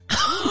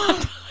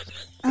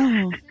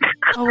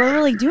Oh, we're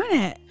really doing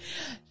it.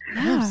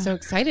 Yeah. I'm so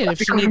excited. If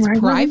she needs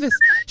privacy,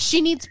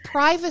 she needs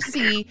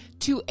privacy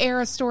to air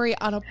a story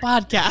on a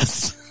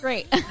podcast.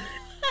 Great.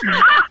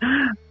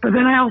 But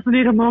then I also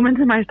need a moment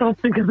to myself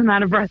because I'm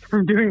out of breath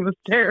from doing the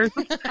stairs.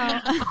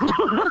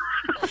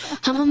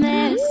 I'm a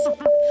mess.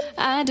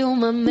 I do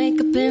my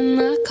makeup in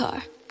the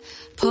car.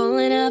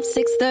 Pulling up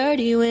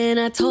 6:30 when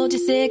I told you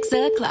 6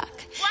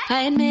 o'clock.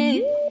 I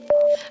admit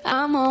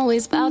I'm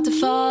always about to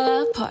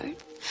fall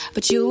apart,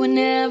 but you would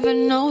never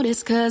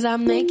notice 'cause I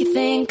make you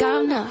think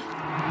I'm not.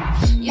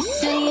 You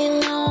say you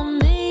know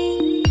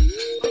me,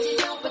 but you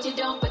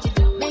don't.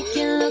 Make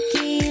it look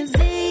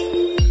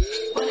easy.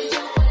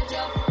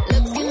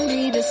 Looks can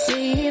be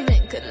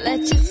deceiving, could let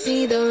you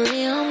see the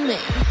real me.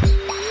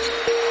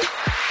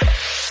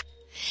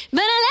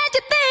 But I let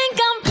you think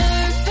I'm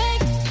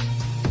perfect.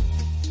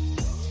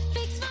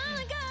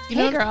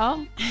 Hey,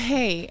 girl.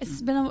 Hey.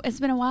 It's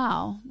been a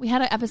while. We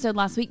had an episode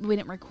last week, but we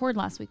didn't record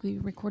last week. We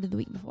recorded the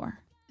week before.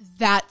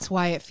 That's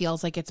why it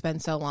feels like it's been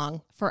so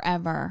long.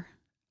 Forever.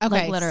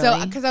 Okay, like,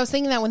 literally. so because I was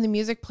thinking that when the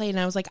music played, and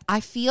I was like,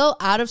 I feel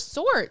out of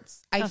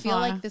sorts. I feel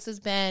like this has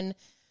been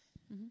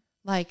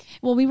like.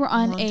 Well, we were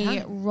on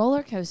a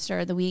roller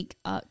coaster the week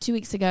 2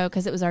 weeks ago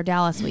because it was our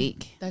Dallas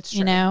week. That's true.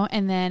 You know,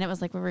 and then it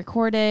was like we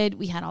recorded.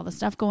 We had all the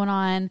stuff going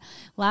on.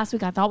 Last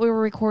week I thought we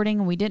were recording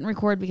and we didn't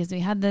record because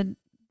we had the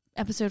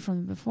episode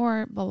from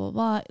before. Blah blah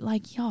blah.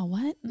 Like, y'all,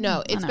 what?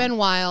 No, it's been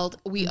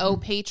wild. We owe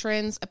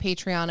patrons a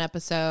Patreon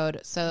episode,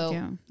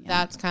 so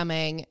that's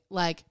coming.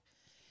 Like.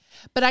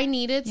 But I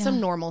needed some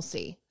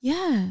normalcy.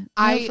 Yeah,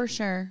 for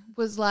sure.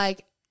 Was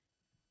like,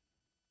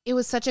 it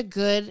was such a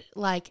good,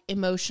 like,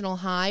 emotional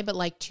high, but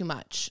like too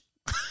much.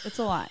 It's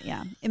a lot,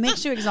 yeah. It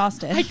makes you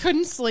exhausted. I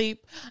couldn't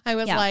sleep. I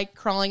was like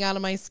crawling out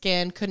of my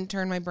skin, couldn't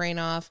turn my brain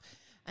off.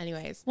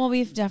 Anyways. Well,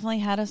 we've definitely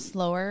had a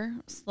slower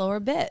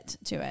bit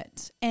to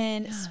it.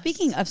 And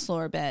speaking of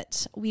slower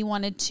bit, we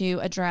wanted to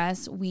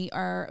address, we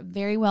are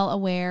very well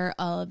aware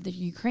of the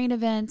Ukraine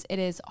events. It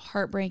is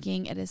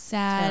heartbreaking. It is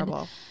sad.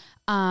 Terrible.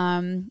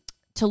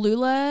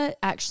 Tallulah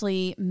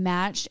actually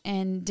matched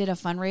and did a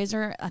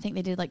fundraiser. I think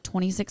they did like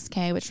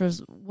 $26K, which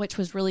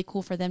was really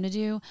cool for them to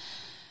do.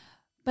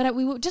 But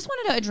we just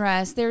wanted to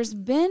address, there's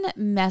been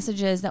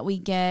messages that we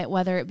get,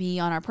 whether it be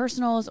on our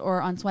personals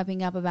or on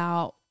Swiping Up,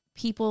 about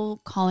people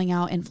calling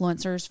out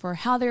influencers for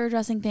how they're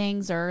addressing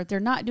things, or they're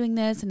not doing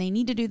this and they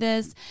need to do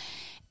this.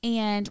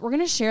 And we're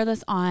going to share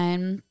this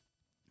on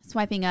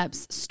Swiping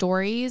Up's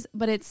stories,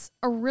 but it's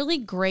a really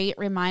great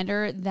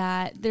reminder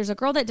that there's a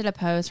girl that did a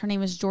post. Her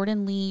name is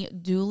Jordan Lee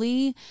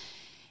Dooley,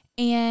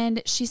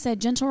 and she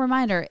said, gentle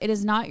reminder, it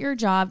is not your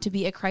job to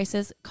be a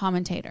crisis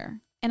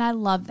commentator. And I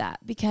love that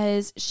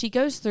because she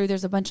goes through,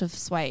 there's a bunch of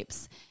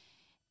swipes,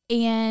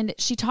 and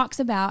she talks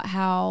about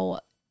how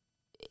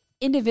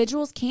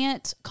individuals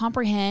can't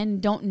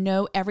comprehend, don't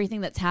know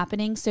everything that's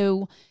happening.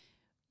 So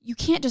you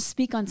can't just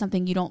speak on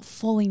something you don't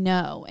fully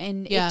know.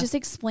 And it just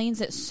explains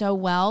it so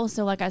well.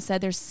 So like I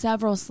said, there's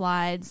several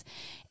slides,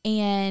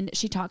 and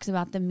she talks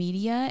about the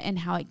media and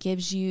how it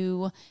gives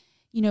you,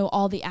 you know,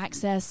 all the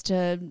access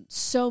to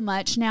so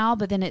much now,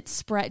 but then it's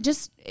spread,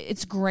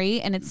 it's great.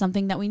 And it's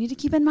something that we need to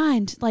keep in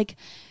mind. Like,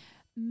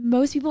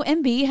 most people,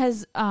 MB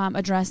has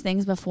addressed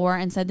things before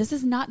and said, this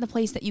is not the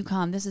place that you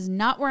come. This is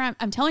not where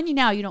I'm telling you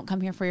now, you don't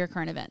come here for your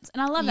current events.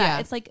 And I love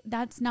that. It's like,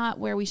 that's not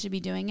where we should be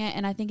doing it.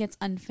 And I think it's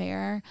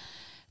unfair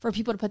for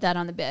people to put that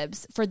on the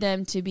bibs, for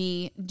them to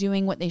be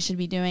doing what they should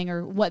be doing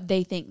or what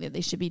they think that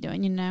they should be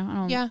doing. You know,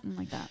 I don't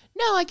like that.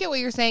 No, I get what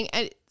you're saying.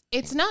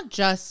 It's not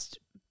just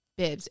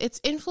bibs. It's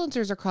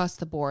influencers across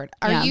the board.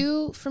 Are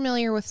you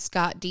familiar with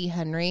Scott D.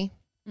 Henry?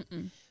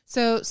 Mm-mm.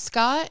 So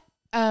Scott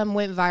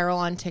went viral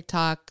on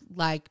TikTok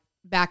like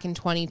back in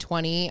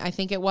 2020, I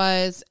think it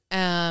was.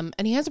 And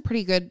he has a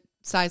pretty good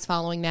size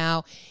following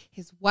now.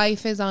 His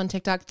wife is on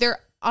TikTok.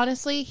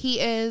 Honestly,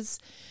 he is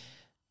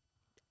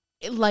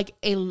like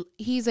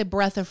he's a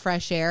breath of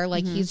fresh air.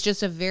 Like he's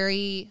just a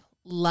very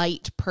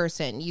light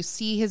person. You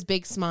see his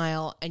big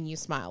smile and you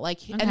smile.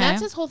 Like, and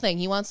that's his whole thing.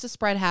 He wants to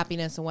spread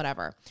happiness and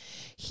whatever.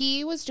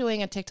 He was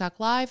doing a TikTok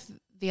live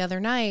the other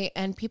night,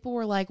 and people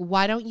were like,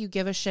 why don't you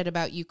give a shit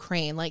about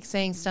Ukraine? Like,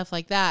 saying stuff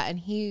like that. And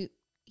he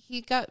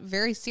got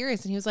very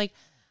serious, and he was like,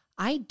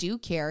 I do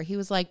care. He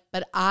was like,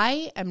 but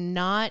I am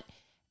not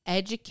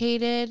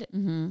educated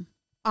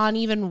on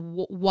even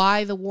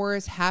why the war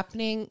is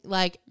happening.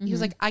 Like, he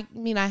was like, I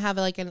mean, I have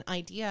like an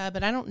idea,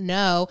 but I don't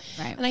know.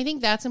 Right. And I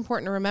think that's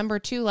important to remember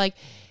too. Like,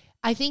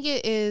 I think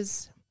it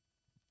is,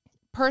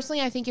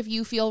 personally, I think if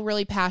you feel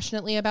really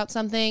passionately about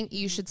something,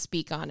 you should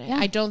speak on it. Yeah.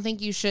 I don't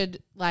think you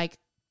should like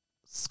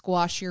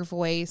squash your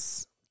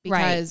voice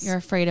because you're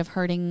afraid of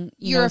hurting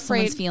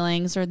someone's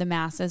feelings or the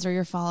masses or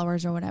your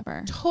followers or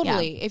whatever.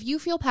 Totally. Yeah. If you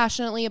feel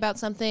passionately about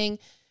something,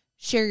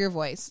 share your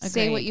voice. Agreed.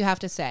 Say what you have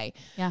to say.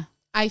 Yeah.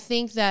 I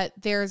think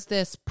that there's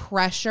this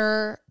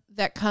pressure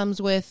that comes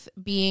with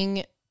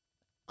being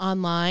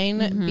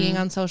online, being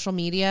on social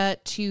media,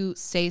 to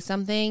say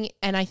something.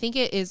 And I think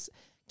it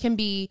can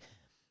be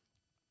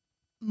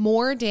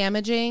more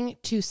damaging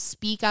to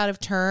speak out of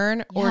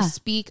turn or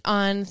speak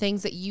on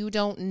things that you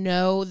don't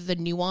know the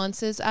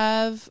nuances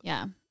of.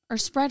 Yeah. Or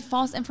spread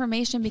false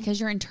information because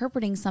you're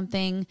interpreting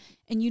something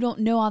and you don't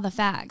know all the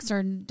facts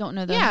or don't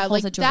know the whole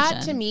situation.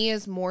 That to me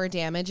is more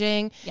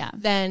damaging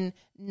than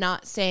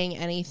not saying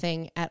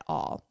anything at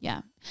all.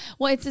 Yeah.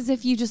 Well, it's as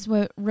if you just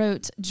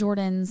wrote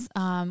Jordan's,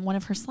 one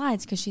of her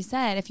slides, because she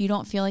said, if you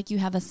don't feel like you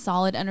have a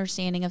solid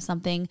understanding of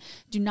something,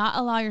 do not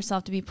allow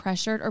yourself to be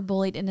pressured or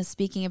bullied into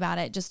speaking about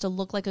it just to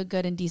look like a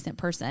good and decent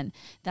person.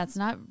 That's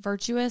not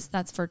virtuous.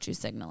 That's virtue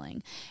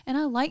signaling. And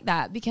I like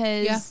that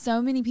because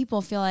so many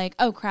people feel like,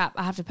 oh crap,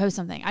 I have to post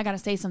something. I got to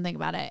say something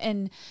about it.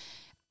 And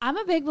I'm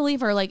a big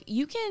believer, like,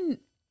 you can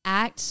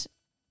act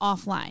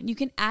offline. You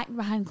can act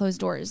behind closed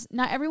doors.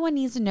 Not everyone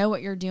needs to know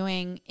what you're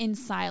doing in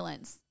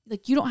silence.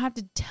 Like, you don't have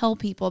to tell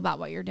people about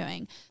what you're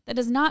doing. That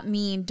does not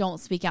mean don't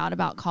speak out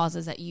about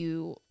causes that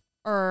you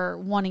are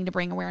wanting to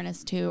bring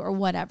awareness to or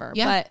whatever.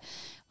 Yeah. But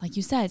like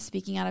you said,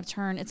 speaking out of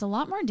turn, it's a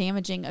lot more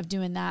damaging of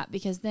doing that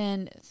because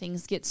then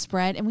things get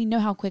spread and we know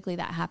how quickly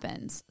that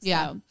happens.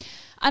 Yeah. So,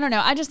 I don't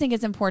know. I just think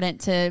it's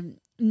important to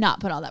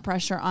not put all that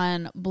pressure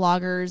on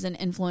bloggers and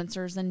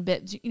influencers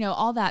and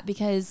all that,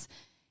 because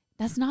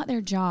that's not their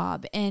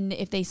job. And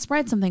if they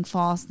spread something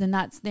false, then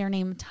that's their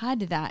name tied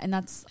to that. And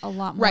that's a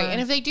lot more. Right.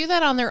 And if they do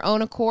that on their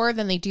own accord,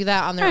 then they do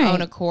that on their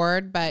own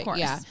accord. But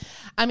yeah,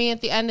 I mean,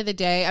 at the end of the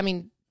day, I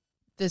mean,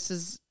 this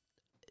is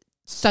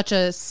such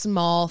a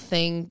small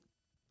thing,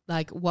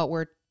 like what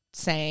we're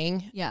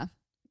saying. Yeah.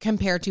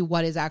 Compared to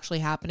what is actually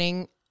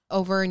happening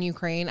over in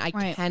Ukraine. I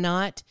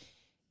cannot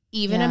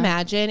even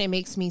imagine. It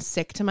makes me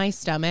sick to my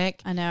stomach.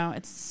 I know.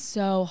 It's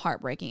so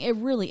heartbreaking. It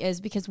really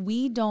is, because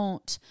we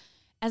don't,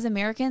 as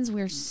Americans,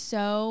 we're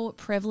so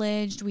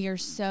privileged. We are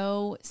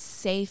so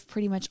safe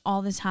pretty much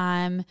all the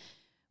time.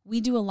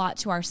 We do a lot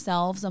to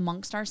ourselves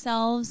amongst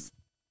ourselves.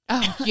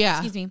 Oh, yeah.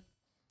 Excuse me.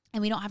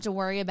 And we don't have to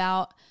worry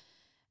about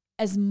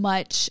as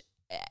much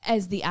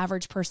as the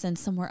average person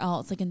somewhere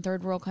else, like in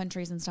third world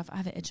countries and stuff. I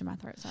have an itch in my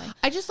throat. Sorry.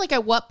 I just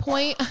at what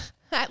point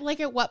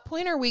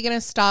are we going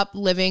to stop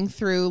living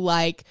through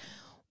like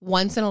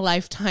once in a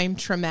lifetime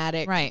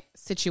traumatic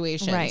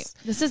situations? Right.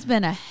 This has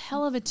been a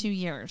hell of a 2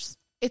 years.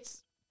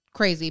 It's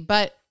crazy.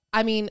 But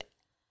I mean,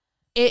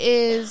 it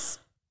is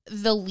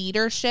the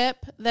leadership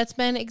that's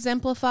been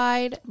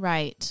exemplified.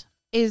 Right.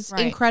 Is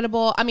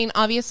incredible. I mean,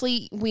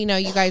 obviously, we know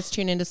you guys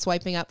tune into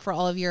Swiping Up for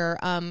all of your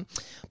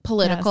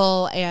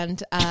political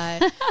and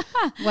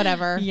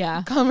whatever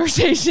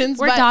conversations.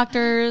 We're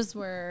doctors.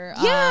 We're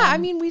I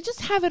mean, we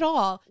just have it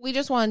all. We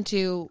just want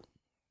to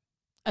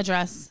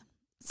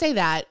say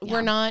that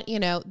we're not, we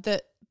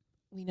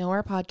know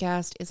our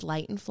podcast is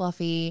light and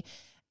fluffy,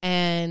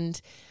 and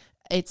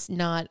it's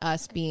not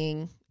us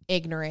being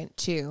ignorant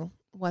to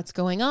what's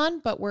going on,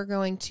 but we're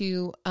going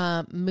to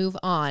move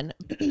on.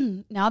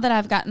 Now that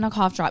I've gotten a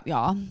cough drop,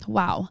 y'all.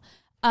 Wow.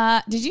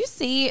 Did you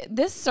see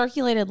this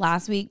circulated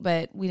last week,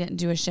 but we didn't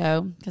do a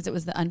show because it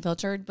was the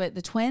unfiltered, but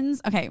the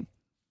twins. Okay.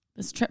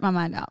 This tripped my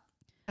mind out.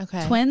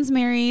 Okay. Twins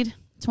married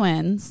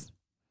twins,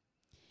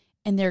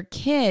 and their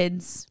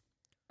kids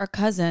are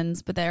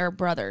cousins, but they're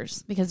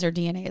brothers because their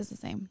DNA is the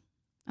same.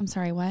 I'm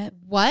sorry.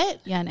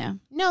 What? Yeah, no.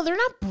 No, they're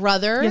not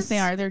brothers. Yes, they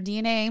are. Their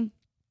DNA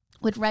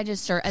would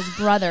register as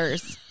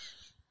brothers.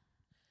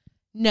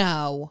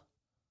 No.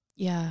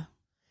 Yeah.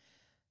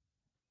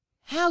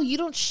 How? You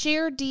don't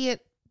share DNA?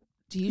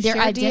 Do you share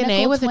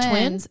DNA with a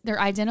twin? They're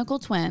identical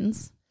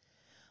twins.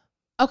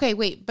 Okay,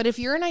 wait. But if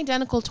you're an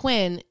identical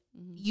twin,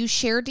 you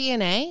share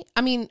DNA?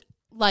 I mean,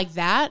 like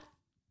that?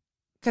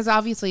 Because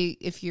obviously,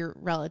 if you're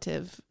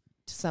relative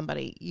to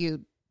somebody,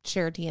 you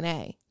share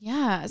DNA.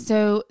 Yeah.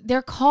 So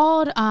they're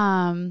called...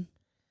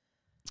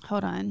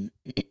 Hold on.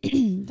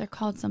 They're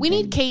called something. We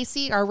need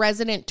Casey, our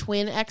resident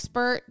twin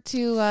expert,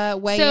 to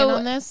weigh in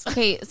on this.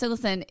 Okay, so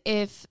listen.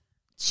 If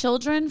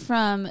children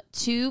from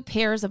two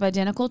pairs of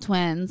identical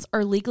twins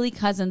are legally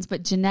cousins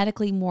but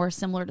genetically more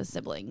similar to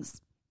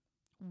siblings.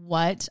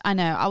 What? I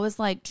know. I was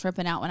like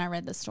tripping out when I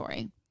read this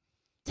story.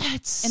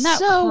 Isn't that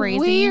so crazy?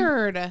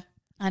 Weird.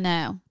 I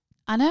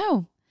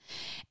know.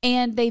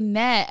 And they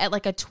met at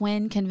like a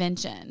twin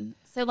convention.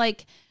 So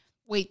like...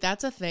 Wait,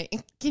 that's a thing.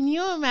 Can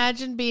you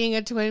imagine being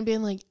a twin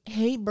being like,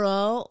 hey,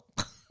 bro?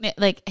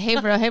 Like, hey,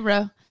 bro.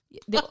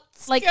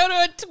 Let's go to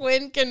a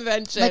twin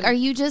convention. Like, are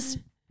you just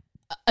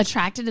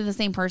attracted to the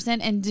same person?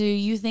 And do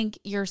you think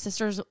your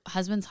sister's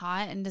husband's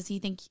hot? And does he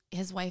think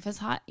his wife is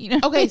hot?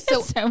 Okay,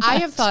 so I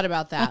have thought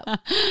about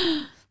that.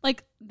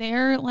 Like,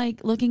 they're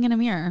like looking in a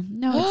mirror.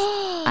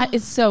 No,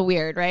 it's so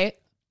weird, right?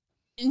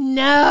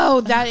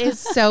 No, that is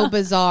so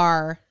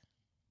bizarre.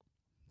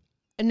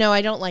 No,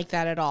 I don't like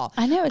that at all.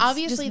 I know. It's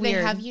obviously just they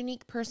have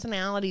unique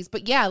personalities,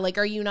 but yeah, like,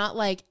 are you not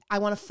like, I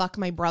want to fuck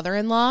my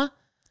brother-in-law?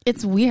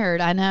 It's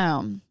weird. I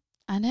know.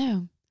 I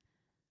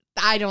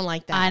don't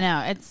like that. I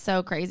know. It's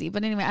so crazy.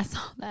 But anyway, I saw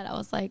that. I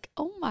was like,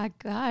 oh my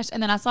gosh.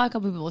 And then I saw a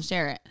couple people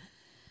share it.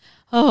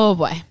 Oh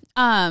boy.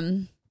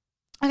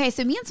 Okay.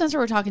 So me and Spencer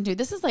were talking to,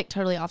 this is like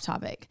totally off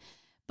topic,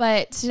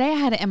 but today I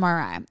had an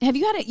MRI.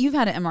 You've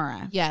had an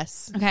MRI?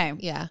 Yes. Okay.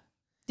 Yeah.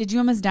 Did you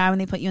almost die when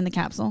they put you in the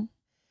capsule?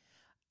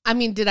 I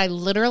mean, did I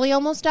literally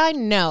almost die?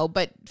 No,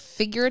 but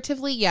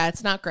figuratively, yeah,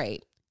 it's not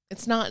great.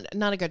 It's not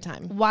a good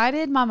time. Why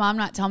did my mom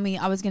not tell me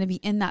I was going to be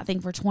in that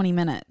thing for 20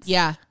 minutes?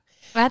 Yeah.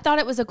 I thought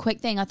it was a quick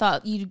thing. I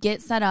thought you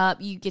get set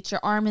up, you get your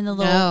arm in the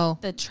little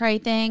the tray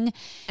thing.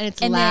 And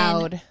it's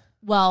loud. Then,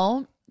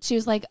 well, she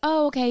was like,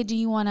 oh, okay, do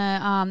you want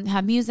to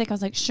have music? I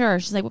was like,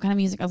 sure. She's like, what kind of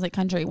music? I was like,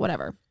 country,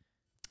 whatever.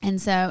 And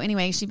so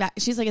anyway, she's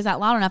like, is that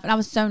loud enough? And I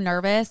was so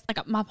nervous.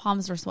 Like my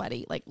palms were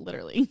sweaty, like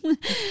literally.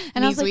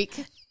 And I was like,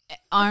 weak.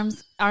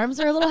 Arms are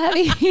a little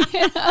heavy. You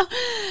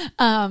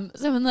know?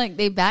 So when like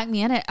they backed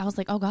me in it, I was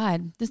like, oh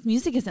God, this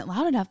music isn't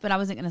loud enough, but I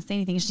wasn't going to say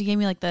anything. She gave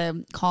me like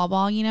the call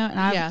ball, you know?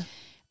 And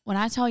when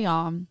I tell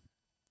y'all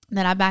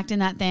that I backed in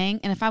that thing,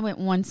 and if I went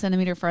 1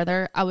 centimeter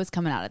further, I was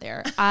coming out of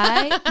there.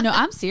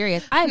 I'm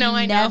serious. I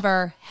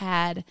never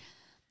had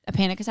a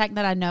panic attack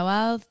that I know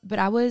of, but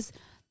I was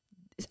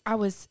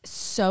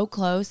so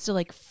close to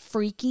like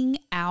freaking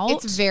out.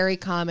 It's very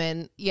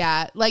common.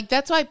 Yeah. Like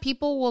that's why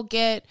people will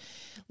get,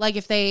 like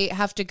if they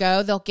have to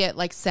go, they'll get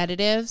like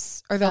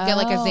sedatives or they'll get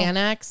like a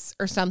Xanax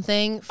or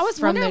something. I was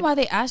wondering why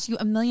they asked you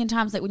a million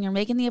times, like when you're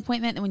making the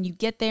appointment and when you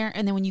get there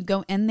and then when you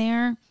go in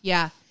there.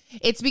 Yeah.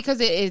 It's because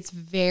it's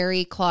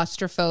very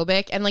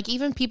claustrophobic. And like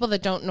even people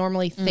that don't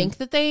normally think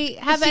that they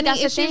have any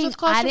issues with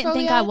claustrophobia. I didn't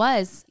think I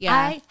was. Yeah.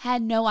 I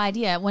had no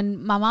idea.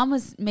 When my mom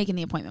was making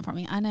the appointment for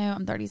me, I know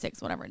I'm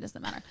 36, whatever, it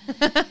doesn't matter.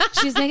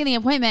 She was making the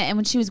appointment and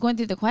when she was going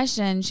through the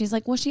question, she's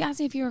like, well, she asked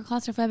me if you were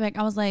claustrophobic.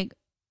 I was like,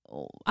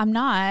 oh, I'm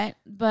not,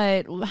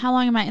 but how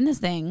long am I in this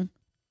thing?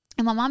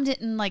 And my mom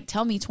didn't like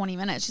tell me 20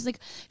 minutes. She's like,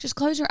 just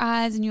close your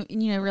eyes and you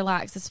know,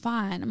 relax. It's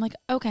fine. I'm like,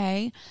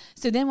 okay.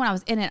 So then when I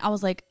was in it, I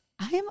was like,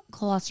 I am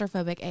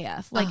claustrophobic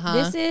AF. Like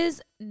this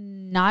is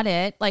not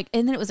it. Like,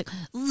 and then it was like,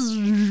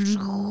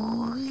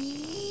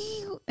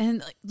 and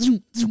like,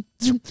 zoom, zoom,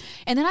 zoom.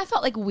 And then I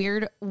felt like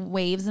weird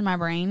waves in my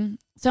brain.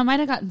 So I might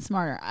have gotten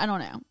smarter. I don't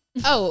know.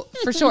 Oh,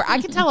 for sure. I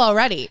can tell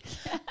already.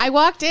 I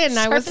walked in and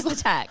I was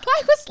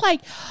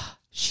like,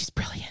 she's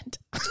brilliant.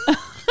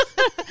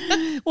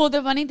 Well,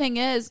 the funny thing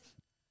is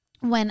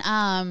when,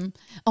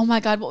 oh my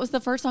God, what was the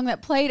first song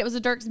that played? It was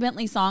a Dierks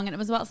Bentley song and it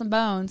was about some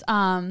bones.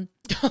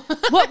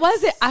 What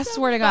was it? I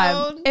swear to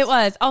God, it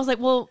was. I was like,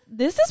 well,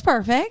 this is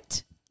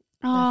perfect.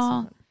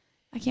 Oh,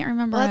 I can't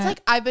remember. Well, it's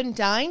like, I've been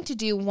dying to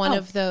do one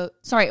of the.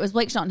 Sorry, it was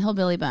Blake Shelton,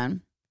 Hillbilly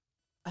Bone.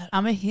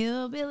 I'm a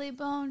hillbilly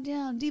bone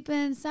down deep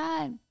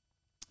inside.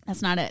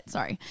 That's not it.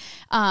 Sorry.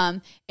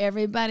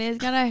 Everybody's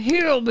got a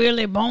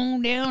hillbilly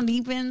bone down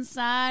deep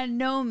inside.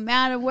 No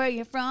matter where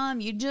you're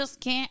from, you just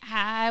can't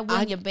hide.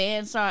 When your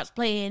band starts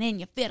playing and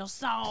your fiddle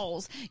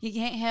saws, you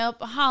can't help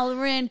but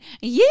hollering,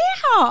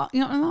 yeah.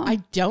 You know?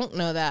 I don't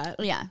know that.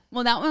 Yeah.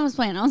 Well, that one was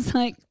playing. I was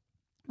like,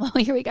 well,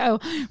 here we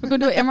go. We're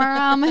going to do an MRI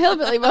on my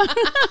hillbilly bone.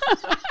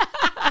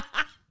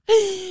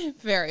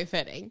 Very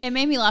fitting. It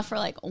made me laugh for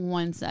like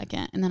 1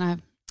 second. And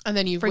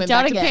then you went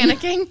back to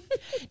panicking.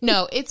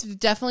 No, it's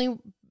definitely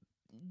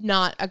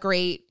not a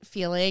great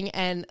feeling.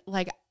 And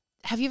like,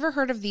 have you ever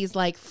heard of these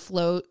like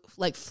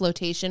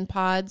flotation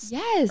pods?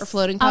 Yes. Or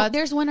floating pods?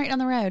 There's one right down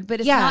the road, but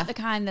it's not the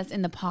kind that's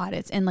in the pod.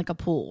 It's in like a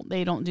pool.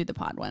 They don't do the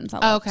pod ones.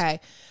 Okay.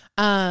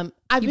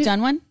 You've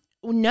done one?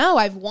 No,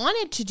 I've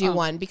wanted to do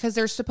one because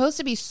there's supposed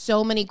to be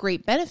so many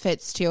great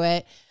benefits to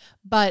it,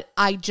 but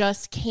I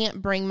just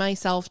can't bring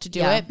myself to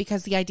do it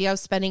because the idea of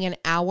spending an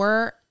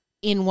hour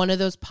in one of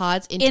those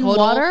pods in total,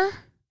 water.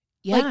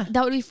 Yeah. Like,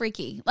 that would be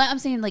freaky. Like, I'm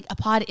saying like a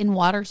pod in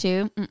water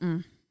too.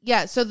 Mm-mm.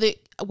 Yeah. So the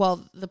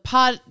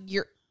pod,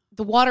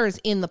 the water is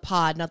in the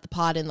pod, not the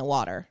pod in the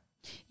water.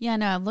 Yeah,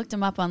 no, I looked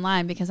them up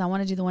online because I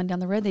want to do the one down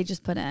the road they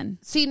just put in.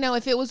 See, no,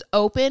 if it was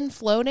open,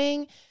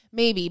 floating,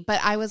 maybe.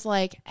 But I was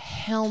like,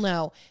 hell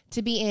no.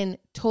 To be in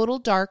total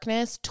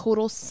darkness,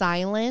 total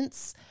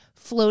silence,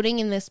 floating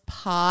in this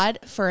pod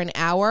for an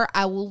hour,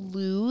 I will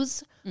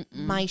lose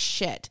my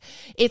shit.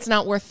 It's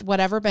not worth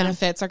whatever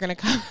benefits are going to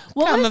come.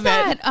 What was of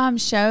that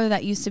it. Show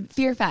that used to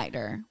Fear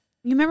Factor?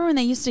 You remember when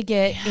they used to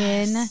get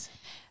in?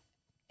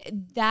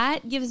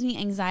 That gives me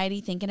anxiety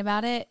thinking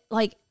about it.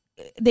 Like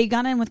they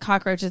got in with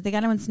cockroaches, they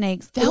got in with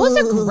snakes. That was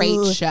a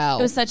great show.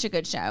 It was such a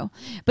good show.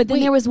 But then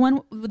there was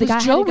one. The guy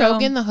Joe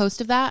Rogan the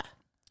host of that?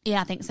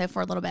 Yeah, I think so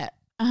for a little bit.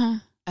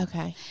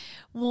 Okay.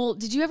 Well,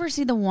 did you ever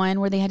see the one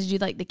where they had to do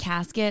like the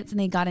caskets and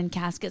they got in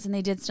caskets and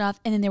they did stuff?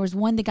 And then there was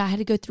one, the guy had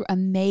to go through a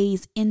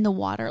maze in the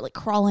water, like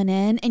crawling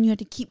in, and you had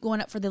to keep going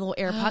up for the little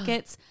air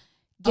pockets.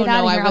 Get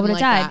out of here. I would have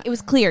died. That. It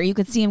was clear. You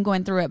could see him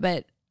going through it.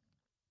 But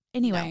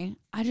anyway,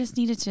 I just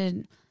needed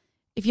to,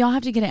 if y'all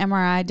have to get an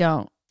MRI,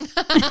 don't.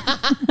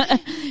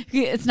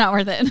 It's not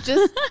worth it.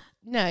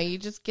 You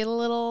just get a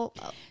little.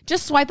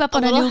 Just swipe up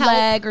on a new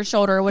leg or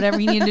shoulder or whatever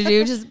you need to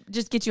do.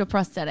 Just get you a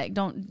prosthetic.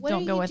 Don't go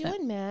with it. What are you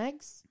doing,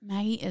 Mags?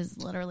 Maggie is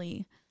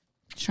literally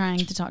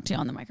trying to talk to you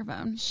on the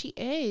microphone. She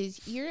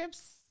is. You're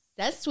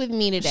obsessed with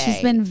me today.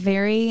 She's been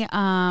very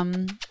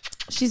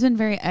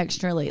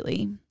extra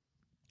lately.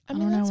 I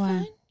don't know why.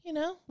 Fine. You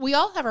know, we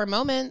all have our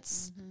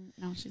moments.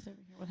 Mm-hmm. No, she's over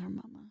here with her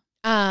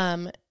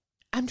mama.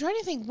 I'm trying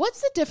to think.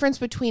 What's the difference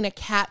between a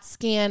CAT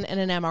scan and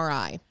an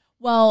MRI?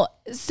 Well,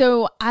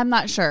 so I'm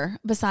not sure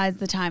besides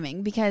the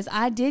timing because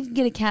I did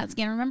get a CAT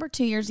scan. Remember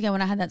 2 years ago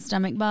when I had that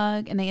stomach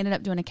bug and they ended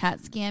up doing a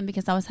CAT scan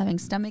because I was having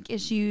stomach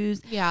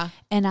issues. Yeah.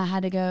 And I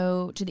had to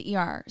go to the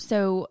ER.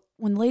 So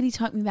when the lady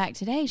talked me back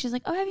today, she's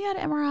like, oh, have you had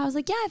an MRI? I was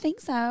like, yeah, I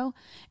think so.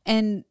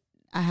 And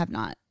I have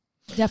not.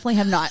 Definitely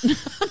have not.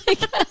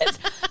 Because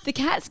the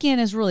CAT scan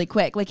is really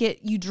quick. Like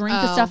you drink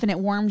the stuff and it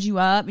warms you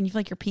up and you feel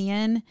like you're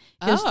peeing. It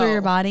goes through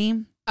your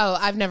body. Oh,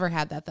 I've never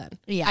had that then.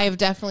 Yeah. I have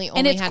definitely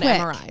only had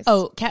quick. MRIs.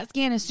 Oh, CAT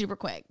scan is super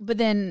quick. But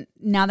then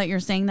now that you're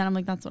saying that, I'm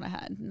like, that's what I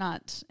had,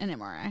 not an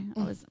MRI.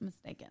 I was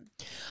mistaken.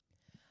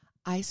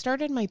 I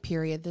started my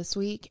period this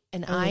week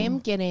and I am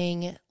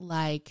getting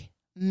like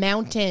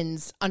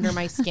mountains under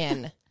my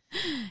skin.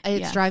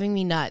 It's driving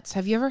me nuts.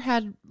 Have you ever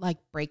had like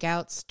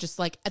breakouts just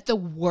like at the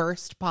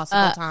worst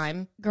possible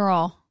time?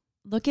 Girl,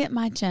 look at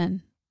my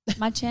chin.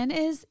 My chin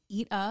is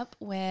eat up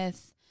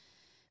with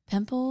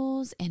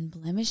pimples and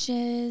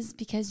blemishes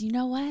because you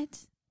know what?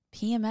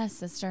 PMS,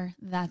 sister.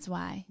 That's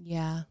why.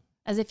 Yeah.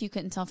 As if you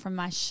couldn't tell from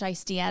my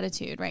shisty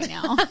attitude right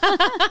now.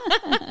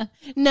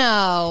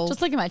 No.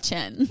 Just look at my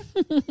chin.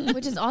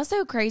 Which is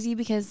also crazy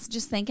because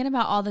just thinking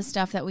about all the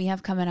stuff that we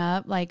have coming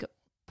up, like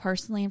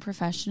personally and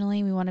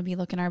professionally, we want to be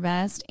looking our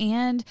best.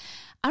 And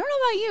I don't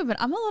know about you, but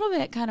I'm a little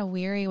bit kind of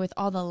weary with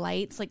all the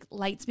lights, like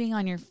lights being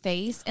on your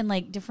face and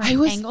like different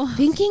angles. I was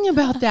thinking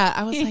about that.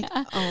 I was like,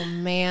 oh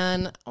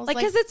man. I was like,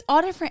 because it's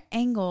all different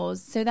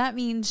angles. So that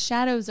means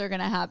shadows are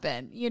going to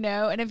happen, you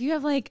know? And if you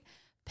have like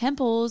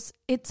pimples,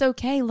 it's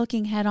okay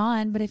looking head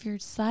on. But if you're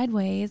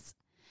sideways,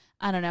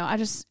 I don't know. I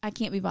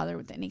can't be bothered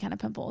with any kind of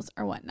pimples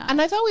or whatnot. And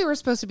I thought we were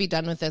supposed to be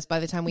done with this by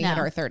the time we hit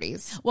our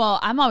 30s. Well,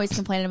 I'm always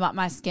complaining about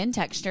my skin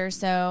texture.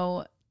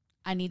 So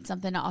I need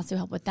something to also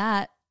help with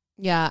that.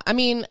 Yeah. I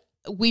mean,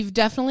 we've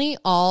definitely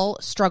all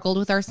struggled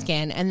with our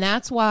skin. And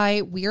that's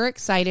why we're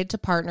excited to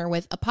partner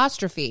with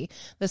Apostrophe,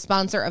 the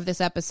sponsor of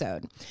this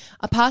episode.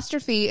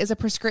 Apostrophe is a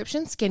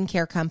prescription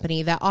skincare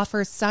company that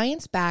offers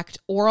science-backed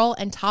oral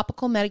and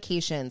topical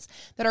medications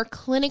that are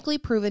clinically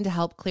proven to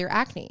help clear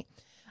acne.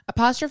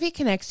 Apostrophe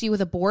connects you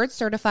with a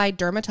board-certified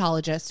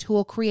dermatologist who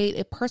will create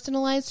a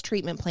personalized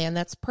treatment plan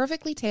that's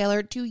perfectly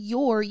tailored to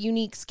your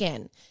unique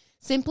skin.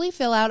 Simply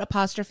fill out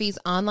Apostrophe's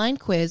online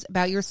quiz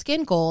about your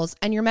skin goals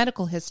and your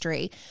medical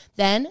history.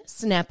 Then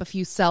snap a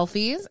few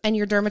selfies and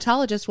your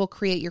dermatologist will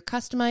create your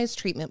customized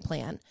treatment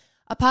plan.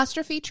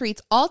 Apostrophe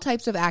treats all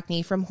types of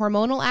acne from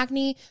hormonal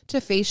acne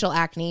to facial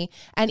acne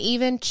and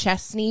even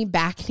chest-knee,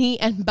 back-knee,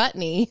 and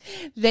butt-knee.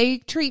 They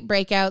treat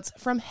breakouts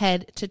from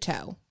head to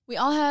toe. We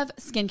all have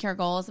skincare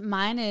goals.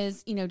 Mine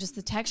is, just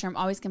the texture. I'm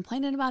always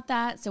complaining about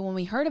that. So when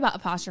we heard about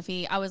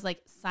Apostrophe, I was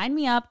like, sign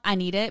me up. I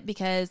need it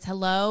because,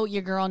 hello,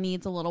 your girl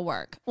needs a little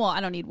work. Well, I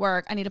don't need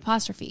work. I need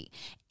Apostrophe.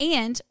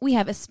 And we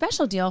have a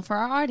special deal for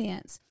our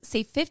audience.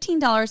 Save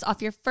 $15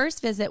 off your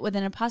first visit with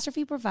an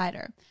Apostrophe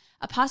provider.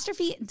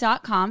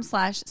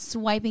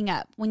 Apostrophe.com/swiping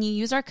up when you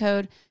use our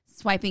code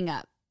swiping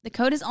up. The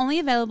code is only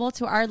available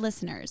to our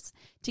listeners.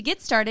 To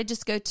get started,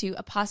 just go to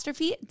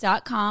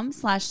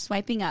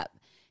apostrophe.com/swiping up.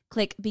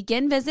 Click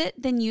begin visit,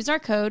 then use our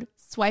code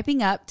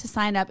swiping up to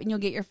sign up, and you'll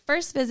get your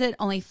first visit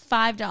only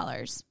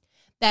 $5.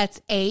 That's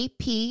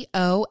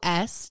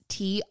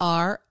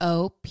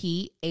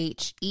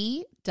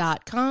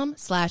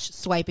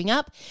apostrophe.com/swiping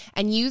up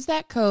and use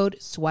that code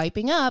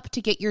swiping up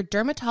to get your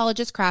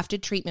dermatologist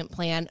crafted treatment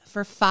plan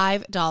for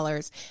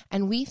 $5.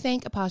 And we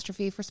thank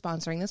Apostrophe for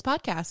sponsoring this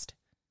podcast.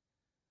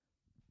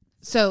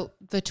 So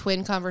the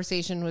twin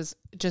conversation was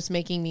just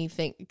making me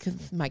think,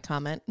 'cause my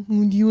comment,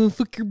 do you want to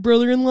fuck your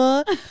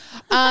brother-in-law?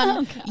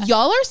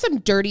 Y'all are some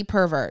dirty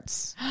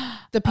perverts,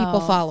 the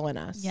people following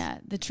us. Yeah,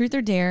 the truth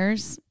or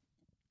dares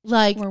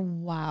were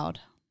wild.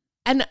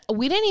 And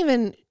we didn't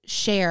even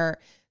share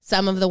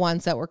some of the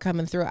ones that were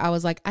coming through. I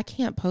was like, I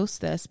can't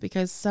post this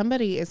because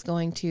somebody is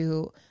going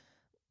to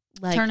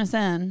turn us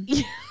in.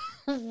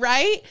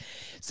 Right?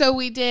 So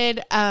we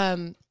did...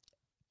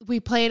 we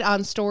played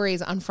on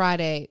stories on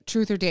Friday,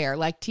 Truth or Dare,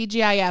 like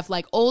TGIF,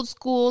 like old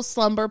school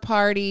slumber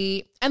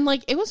party. And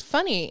it was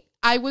funny.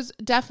 I was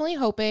definitely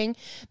hoping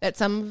that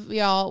some of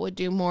y'all would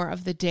do more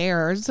of the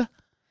dares.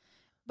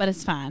 But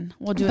it's fine.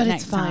 We'll do it next time. But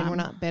it's fine. We're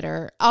not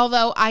bitter.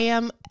 Although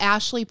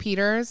Ashley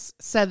Peters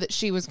said that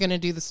she was going to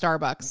do the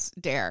Starbucks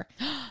dare.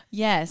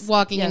 Yes.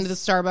 Walking into the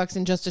Starbucks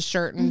in just a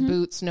shirt and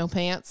boots, no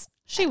pants.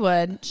 She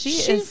would. She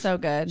is so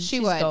good.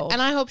 She's would. Gold.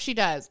 And I hope she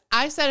does.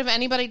 I said if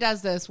anybody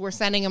does this, we're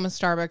sending them a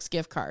Starbucks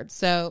gift card.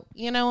 So,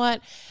 you know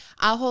what?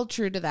 I'll hold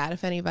true to that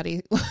if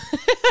anybody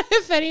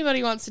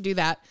wants to do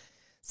that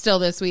still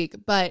this week.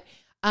 But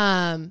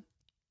so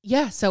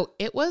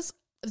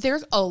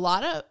there's a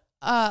lot of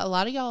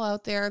y'all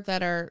out there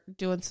that are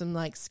doing some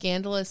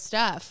scandalous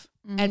stuff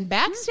and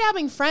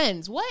backstabbing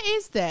friends. What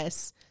is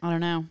this? I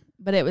don't know.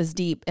 But it was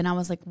deep. And I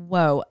was like,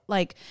 whoa.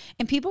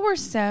 And people were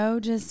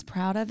so just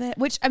proud of it.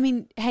 Which, I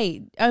mean,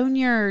 hey, own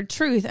your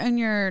truth, own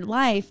your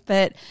life.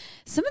 But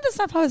some of the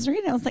stuff I was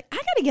reading, I was like, I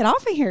got to get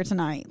off of here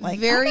tonight. I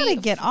got to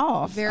get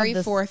off. Very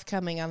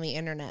forthcoming on the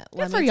internet.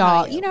 Good for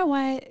y'all. You know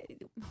what?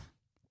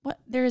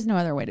 There is no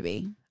other way to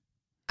be.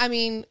 I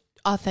mean,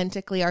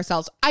 authentically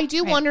ourselves. I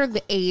do wonder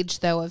the age,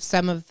 though, of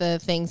some of the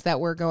things that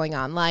were going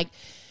on. Like,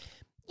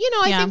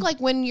 I think like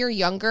when you're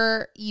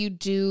younger, you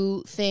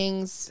do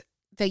things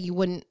that you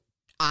wouldn't.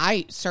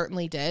 I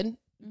certainly did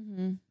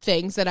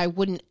things that I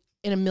wouldn't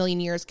in a million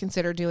years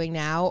consider doing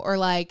now, or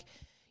like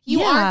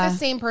you aren't the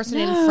same person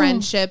in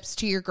friendships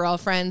to your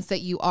girlfriends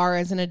that you are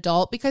as an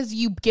adult, because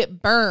you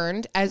get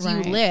burned as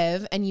you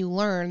live, and you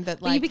learn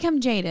that like you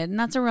become jaded, and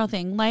that's a real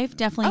thing. Life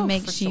definitely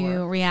makes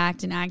you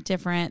react and act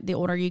different the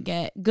older you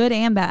get, good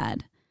and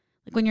bad.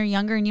 Like when you're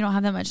younger and you don't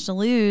have that much to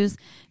lose,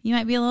 you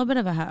might be a little bit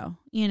of a hoe,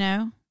 you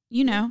know.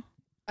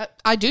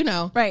 I do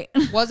know. Right.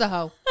 Was a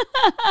hoe.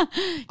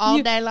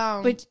 All day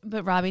long.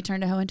 But Robbie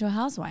turned a hoe into a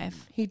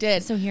housewife. He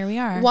did. So here we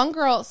are. One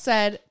girl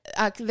said,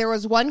 there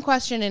was one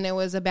question, and it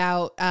was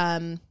about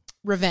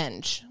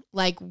revenge.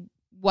 Like,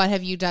 what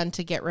have you done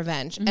to get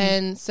revenge? Mm-hmm.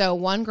 And so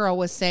one girl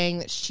was saying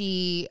that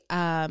she,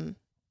 dang,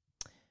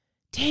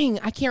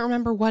 I can't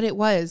remember what it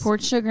was.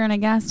 Poured sugar in a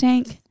gas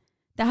tank.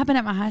 That happened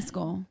at my high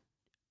school.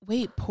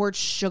 Wait, poured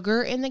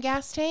sugar in the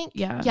gas tank?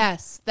 Yeah.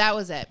 Yes, that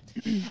was it.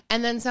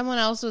 And then someone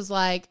else was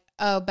like,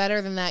 oh,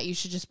 better than that, you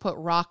should just put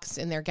rocks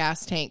in their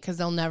gas tank because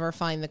they'll never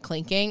find the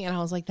clinking. And I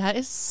was like, that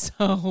is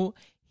so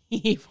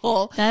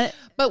evil.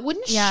 But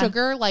wouldn't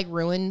sugar like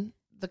ruin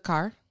the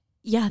car?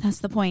 Yeah,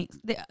 that's the point.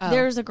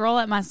 There's a girl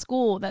at my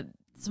school that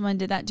someone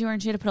did that to her,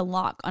 and she had to put a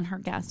lock on her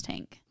gas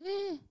tank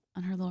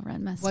on her little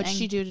red Mustang. What'd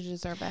she do to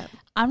deserve it?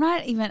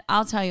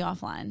 I'll tell you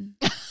offline.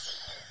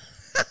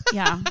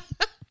 Yeah.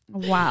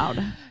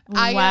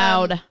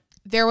 Wowed.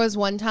 There was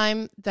one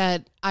time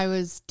that I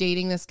was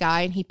dating this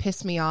guy, and he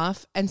pissed me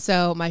off. And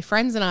so my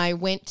friends and I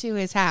went to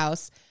his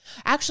house.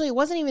 Actually, it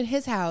wasn't even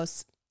his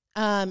house.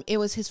 It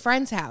was his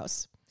friend's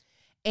house.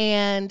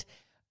 And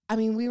I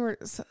mean, we were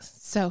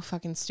so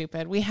fucking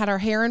stupid. We had our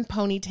hair in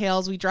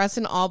ponytails. We dressed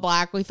in all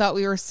black. We thought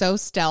we were so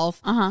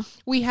stealth.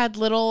 We had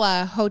little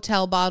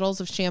hotel bottles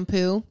of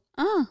shampoo.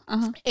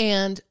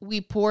 And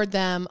we poured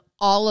them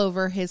all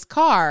over his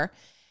car.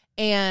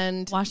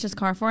 And washed his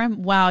car for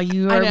him. Wow,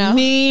 you are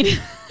mean.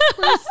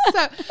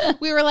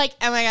 We were like,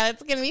 oh my God,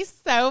 it's going to be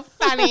so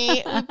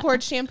funny. We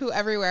poured shampoo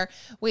everywhere.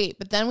 Wait,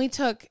 but then we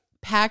took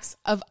packs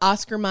of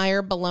Oscar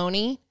Mayer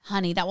bologna.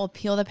 Honey, that will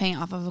peel the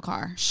paint off of a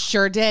car.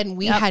 Sure did. And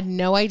we had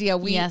no idea.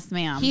 Yes,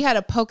 ma'am. He had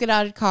a polka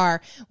dotted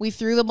car. We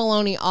threw the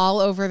bologna all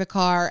over the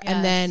car. Yes.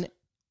 And then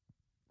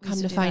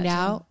come to find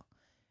out,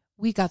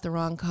 we got the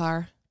wrong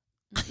car.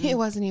 It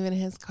wasn't even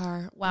his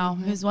car. Wow.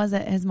 Whose was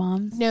it? His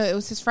mom's? No, it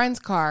was his friend's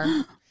car.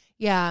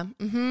 Yeah.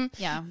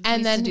 Yeah.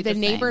 And then the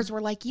neighbors were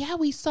like, yeah,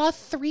 we saw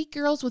 3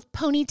 girls with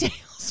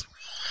ponytails.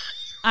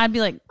 I'd be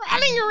like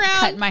running around,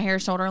 cutting my hair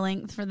shoulder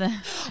length for the.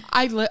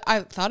 I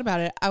thought about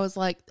it. I was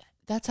like,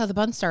 that's how the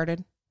bun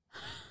started.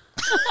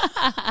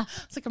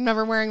 It's like, I'm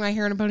never wearing my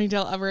hair in a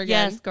ponytail ever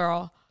again. Yes,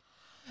 girl.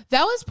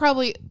 That was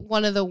probably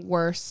one of the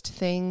worst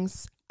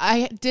things.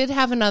 I did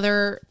have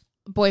another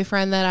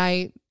boyfriend that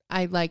I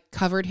like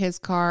covered his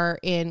car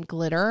in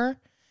glitter.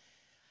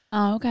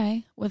 Oh,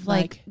 okay. With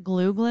like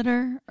glue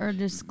glitter or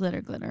just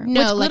glitter?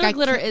 No, which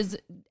glitter is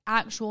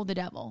actual the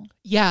devil.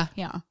 Yeah.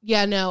 Yeah.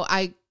 Yeah, no,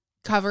 I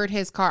covered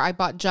his car. I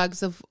bought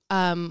jugs of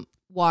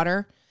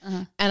water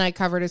and I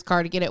covered his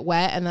car to get it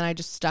wet, and then I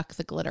just stuck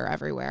the glitter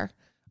everywhere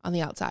on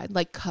the outside,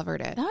 like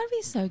covered it. That would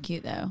be so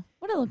cute though.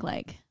 What'd it look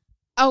like?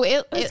 Oh,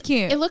 it was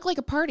cute. It looked like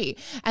a party.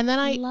 And then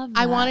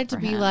I wanted to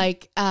be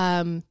like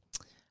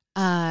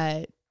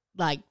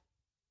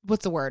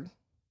what's the word?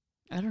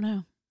 I don't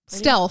know.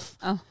 Stealth.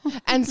 Oh.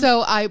 And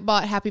so I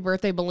bought happy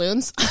birthday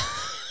balloons.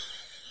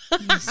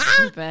 You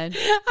stupid.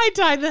 I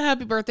tied the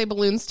happy birthday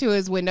balloons to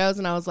his windows,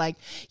 and I was like,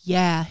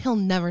 yeah, he'll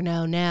never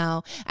know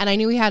now. And I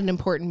knew he had an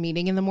important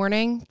meeting in the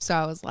morning, so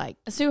I was like.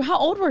 So how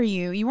old were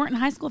you? You weren't in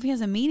high school if he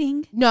has a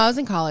meeting? No, I was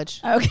in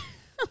college. Okay.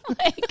 Oh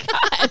my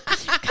God.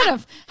 What kind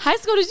of high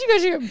school did you go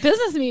to your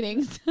business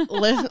meetings?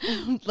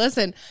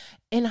 Listen,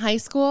 in high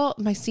school,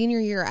 my senior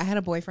year, I had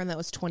a boyfriend that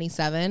was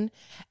 27.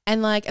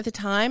 And like at the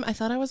time, I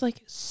thought I was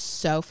like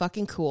so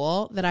fucking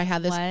cool that I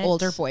had this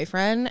older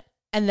boyfriend.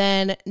 And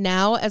then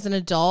now as an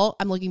adult,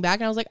 I'm looking back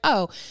and I was like,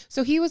 oh,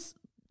 so he was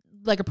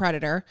like a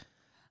predator.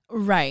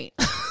 Right.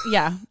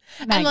 Yeah.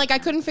 And like I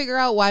couldn't figure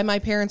out why my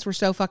parents were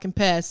so fucking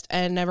pissed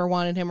and never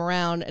wanted him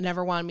around and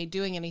never wanted me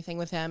doing anything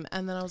with him.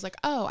 And then I was like,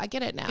 oh, I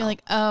get it now. You're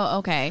like, oh,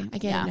 okay. I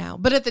get it now.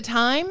 But at the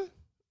time,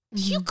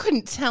 you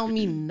couldn't tell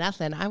me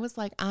nothing. I was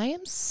like, I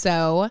am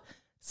so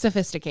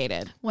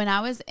sophisticated. When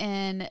I was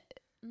in,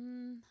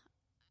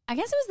 I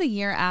guess it was the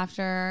year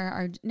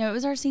after, it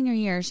was our senior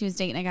year. She was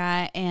dating a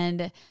guy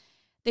and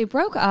they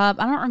broke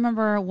up. I don't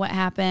remember what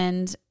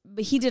happened,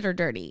 but he did her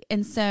dirty.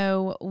 And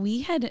so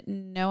we had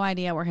no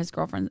idea where his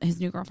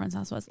new girlfriend's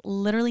house was.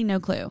 Literally no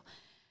clue.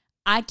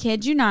 I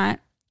kid you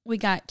not. We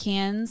got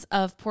cans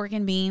of pork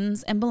and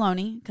beans and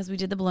bologna because we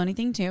did the bologna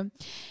thing too.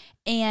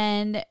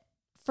 And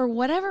for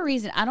whatever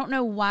reason, I don't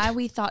know why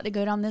we thought to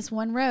go down this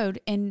one road.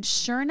 And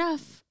sure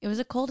enough, it was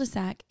a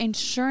cul-de-sac. And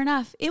sure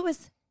enough, it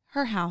was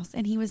her house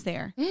and he was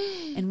there.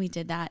 And we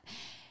did that.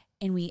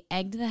 and we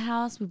egged the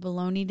house. We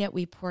bolognaed it.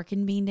 We pork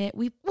and beaned it.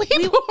 It was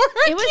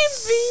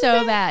It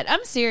so bad.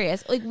 I'm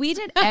serious. Like, we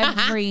did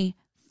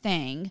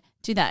everything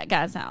to that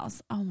guy's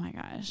house. Oh my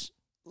gosh.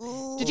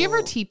 Did you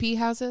ever TP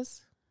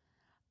houses?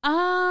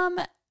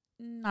 Not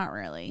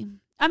really.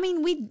 I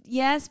mean,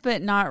 yes,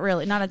 but not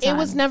really. Not a ton. It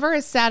was never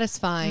as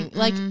satisfying. Mm-mm.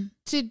 Like,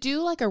 to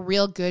do like a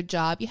real good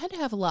job, you had to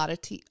have a lot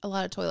of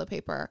toilet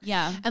paper.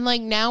 Yeah. And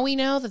like now we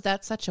know that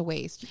that's such a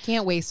waste. You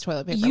can't waste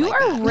toilet paper. You like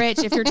are that. rich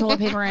if you're toilet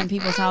paper in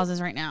people's houses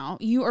right now.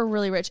 You are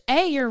really rich.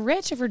 You're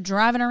rich if you're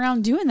driving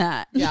around doing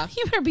that. Yeah.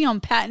 You better be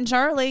on Pat and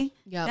Charlie.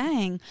 Yeah.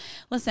 Dang.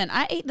 Listen,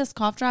 I ate this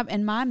cough drop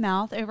and my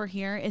mouth over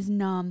here is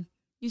numb.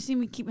 You see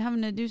me keep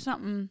having to do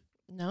something.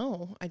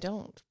 No, I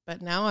don't.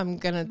 But now I'm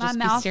gonna My just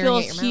mouth be staring at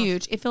feels your mouth.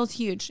 huge. It feels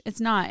huge.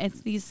 It's not.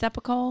 It's these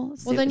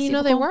Cepacol. Well, then you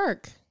know they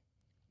work.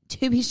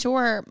 To be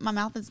sure, my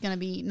mouth is going to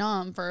be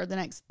numb for the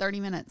next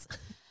 30 minutes.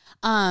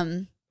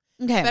 Okay.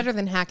 Better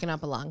than hacking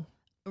up a lung.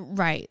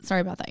 Right.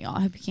 Sorry about that, y'all. I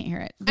hope you can't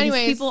hear it. Because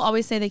Anyways, people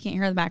always say they can't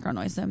hear the background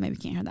noise, so maybe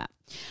you can't hear that.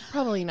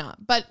 Probably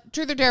not. But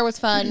Truth or Dare was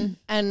fun,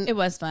 and It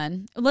was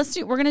fun. We're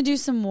going to do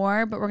some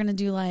more, but we're going to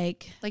do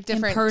like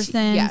different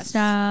in-person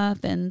stuff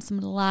and some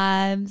of the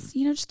lives.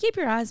 You know, just keep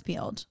your eyes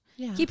peeled.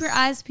 Yes. Keep your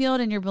eyes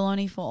peeled and your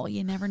bologna full.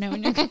 You never know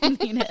when you're going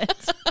to need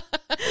it.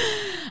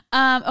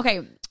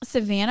 Okay.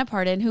 Savannah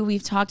Pardon, who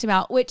we've talked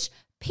about, which,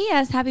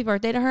 P.S., happy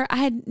birthday to her. I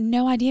had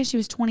no idea she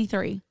was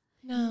 23.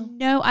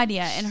 No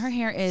idea. And her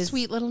hair is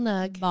sweet little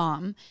nug.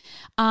 Bomb.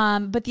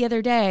 But the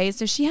other day,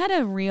 so she had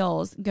a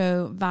Reels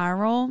go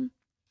viral,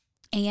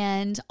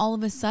 and all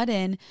of a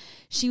sudden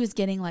she was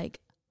getting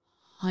like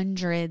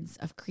hundreds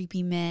of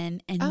creepy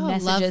men and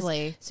messages.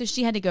 Lovely. So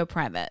she had to go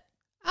private.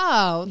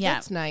 Oh, yeah.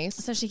 That's nice.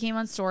 So she came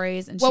on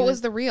stories and what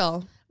was the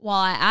reel? Well,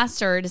 I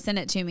asked her to send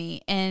it to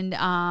me, and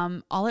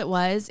all it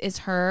was is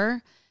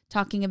her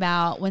talking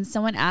about when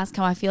someone asks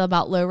how I feel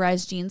about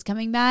low-rise jeans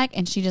coming back,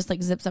 and she just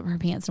like zips up her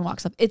pants and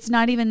walks up. It's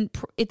not even,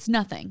 it's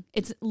nothing.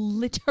 It's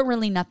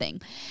literally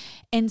nothing.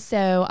 And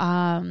so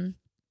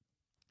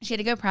she had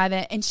to go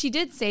private, and she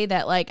did say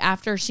that like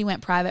after she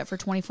went private for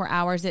 24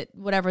 hours,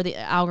 whatever the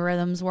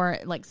algorithms were,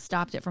 it like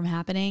stopped it from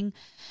happening.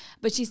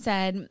 But she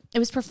said it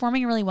was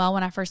performing really well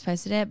when I first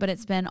posted it, but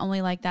it's been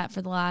only like that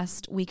for the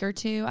last week or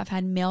two. I've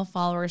had male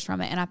followers from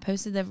it, and I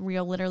posted the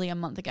reel literally a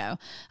month ago.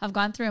 I've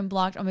gone through and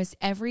blocked almost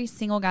every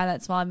single guy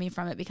that's followed me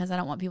from it because I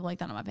don't want people like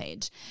that on my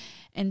page.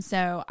 And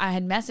so I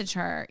had messaged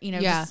her,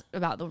 just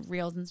about the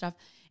reels and stuff.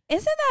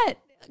 Isn't that,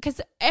 because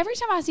every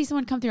time I see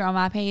someone come through on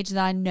my page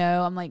that I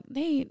know, I'm like,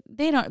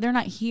 they're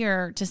not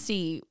here to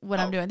see what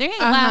I'm doing. They ain't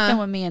laughing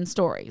with me in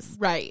stories.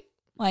 Right.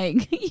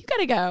 Like, you got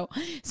to go.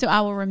 So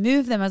I will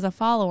remove them as a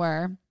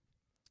follower.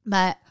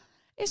 But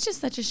it's just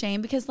such a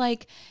shame because,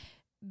 like,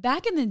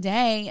 back in the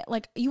day,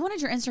 like, you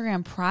wanted your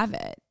Instagram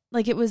private.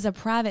 Like, it was a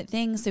private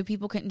thing so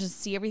people couldn't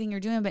just see everything you're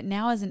doing. But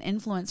now as an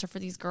influencer for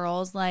these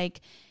girls, like,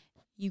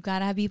 you got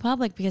to be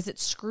public because it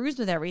screws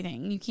with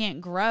everything. You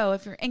can't grow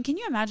if you're, and can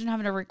you imagine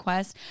having a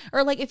request?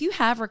 Or, like, if you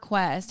have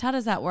requests, how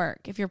does that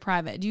work if you're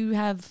private?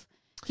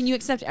 Can you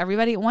accept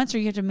everybody at once, or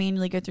you have to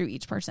manually go through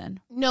each person?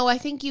 No, I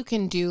think you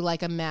can do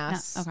like a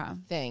mass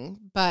thing,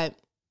 but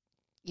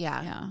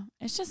yeah.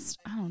 It's just,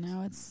 I don't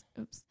know. It's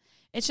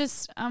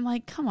just, I'm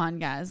like, come on,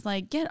 guys,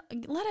 like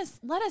let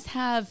us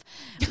have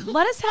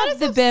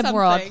the bib something.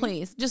 world,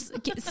 please. Just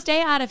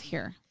stay out of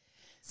here.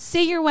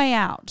 See your way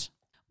out.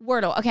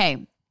 Wordle.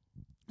 Okay,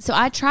 so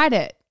I tried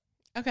it.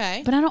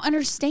 Okay. But I don't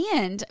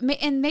understand.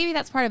 And maybe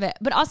that's part of it.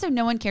 But also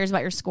no one cares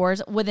about your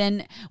scores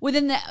within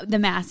the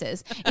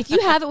masses. If you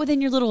have it within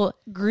your little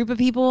group of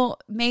people,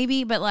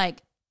 maybe, but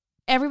like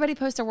everybody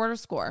posts a Wordle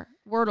score.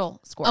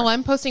 Oh,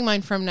 I'm posting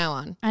mine from now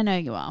on. I know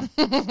you will.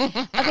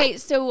 Okay,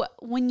 so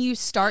when you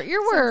start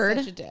your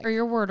word or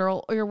your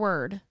Wordle or your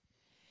word,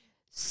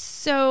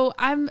 so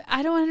I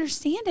don't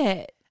understand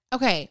it.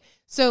 Okay.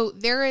 So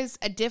there is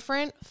a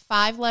different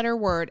 5-letter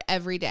word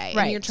every day.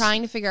 Right. And you're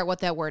trying to figure out what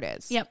that word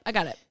is. Yep, I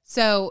got it.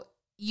 So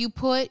you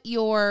put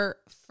you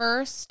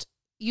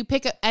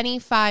pick any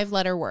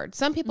 5-letter word.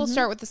 Some people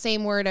start with the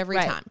same word every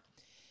time.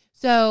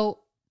 So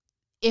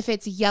if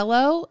it's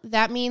yellow,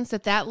 that means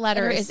that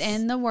letter is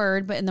in the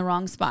word, but in the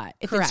wrong spot.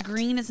 If Correct. it's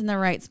green, it's in the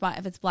right spot.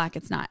 If it's black,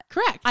 it's not.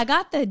 Correct. I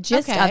got the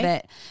gist of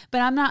it,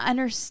 but I'm not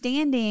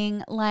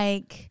understanding,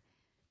 like,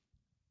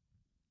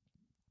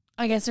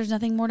 I guess there's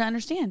nothing more to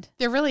understand.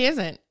 There really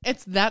isn't.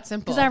 It's that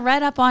simple. Because I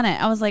read up on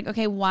it. I was like,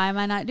 okay, why am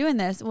I not doing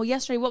this? Well,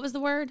 yesterday, what was the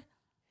word?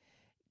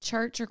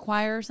 Church or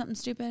choir or something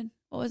stupid?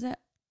 What was it?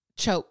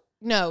 Choke.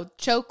 No,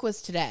 choke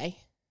was today.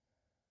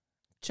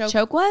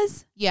 Choke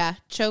was? Yeah,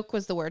 choke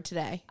was the word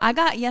today. I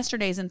got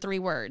yesterday's in 3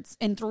 words,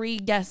 in 3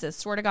 guesses,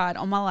 swear to God,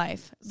 on my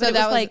life. But so it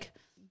was like...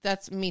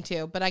 That's me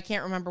too, but I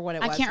can't remember what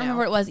it was. I can't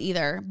remember what it was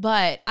either,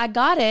 but I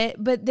got it.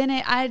 But then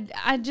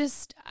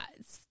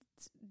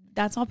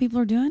that's all people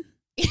are doing?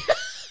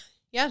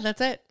 Yeah,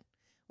 that's it.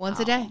 Once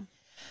a day.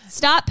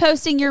 Stop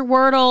posting your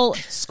Wordle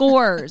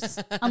scores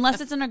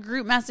unless it's in a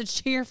group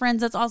message to your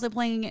friends that's also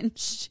playing it in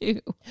Shoe.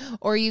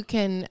 Or you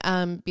can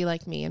be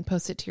like me and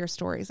post it to your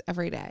stories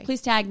every day.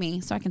 Please tag me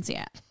so I can see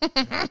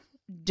it.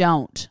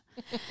 Don't.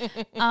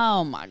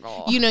 Oh my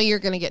God. You know you're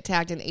going to get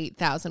tagged in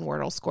 8,000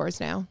 Wordle scores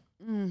now.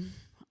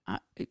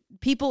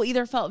 People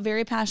either felt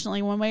very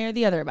passionately one way or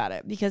the other about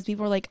it because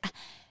people were like,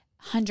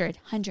 100.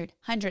 And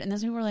then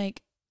people were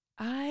like,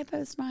 I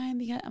post mine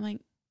because I'm like,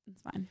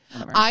 it's fine.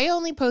 Whatever. I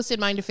only posted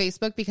mine to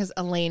Facebook because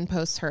Elaine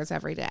posts hers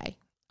every day.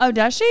 Oh,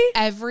 does she?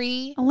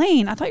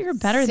 Elaine, I thought you were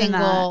better than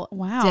that.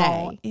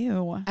 Wow. Day.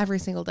 Ew. Every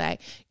single day.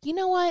 You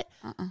know what?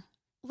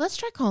 Let's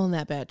try calling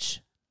that bitch.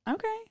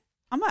 Okay.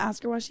 I'm going to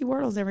ask her why she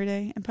Wordles every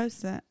day and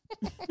posts it.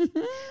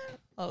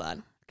 Hold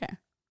on. Okay.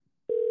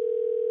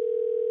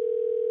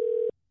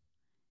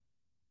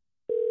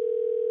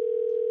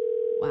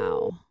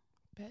 Wow.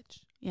 Bitch.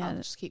 Yeah. I'll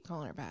just keep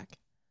calling her back.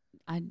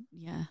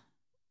 Yeah.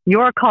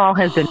 Your call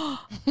has been.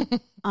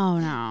 Oh,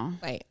 no.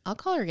 Wait, I'll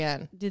call her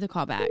again. Do the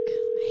call back.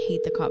 I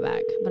hate the call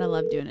back, but I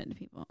love doing it to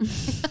people.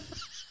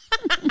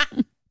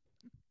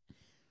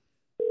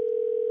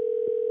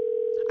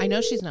 I know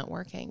she's not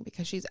working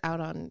because she's out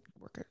on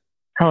worker.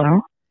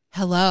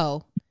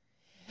 Hello?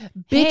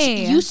 Bitch,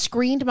 Hey. you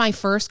screened my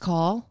first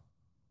call?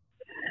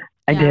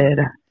 I did.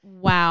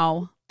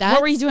 Wow.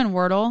 What were you doing,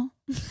 Wordle?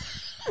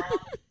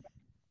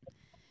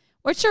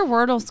 What's your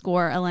Wordle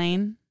score,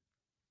 Elaine?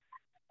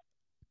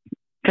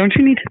 Don't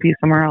you need to be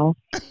somewhere else?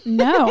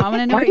 No, I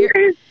want to know Why what do you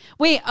your... guys-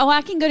 Wait,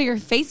 I can go to your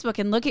Facebook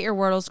and look at your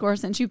Wordle score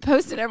since you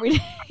post it every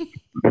day.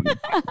 I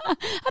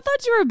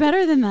thought you were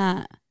better than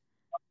that.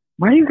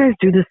 Why do you guys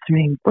do this to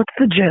me? What's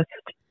the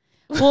gist?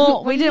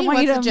 Well, we didn't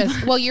want you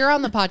to... Well, you're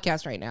on the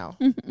podcast right now.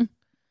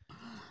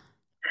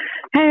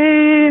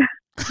 Hey.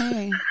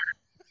 Hey.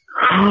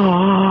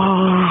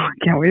 Oh,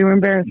 can't wait to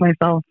embarrass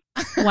myself.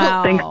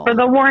 Wow. Thanks for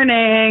the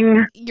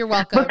warning. You're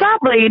welcome. What's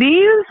up,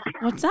 ladies?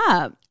 What's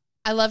up?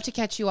 I love to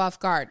catch you off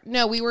guard.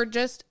 No,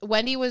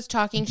 Wendy was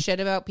talking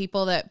shit about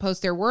people that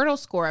post their Wordle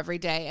score every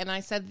day. And I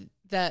said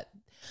that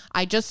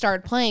I just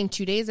started playing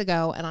 2 days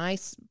ago and I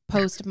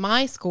post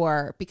my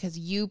score because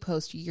you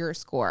post your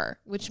score,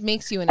 which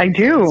makes you an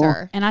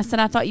influencer. And I said,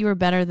 I thought you were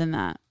better than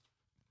that.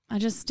 I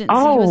just didn't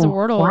see you as a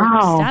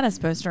Wordle status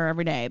poster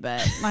every day,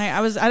 but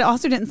I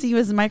also didn't see you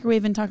as a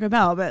microwave and Taco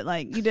Bell, but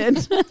like you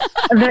did.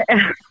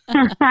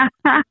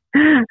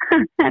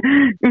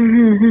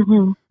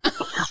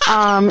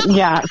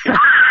 Yeah.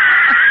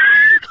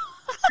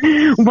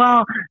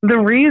 Well, the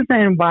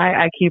reason why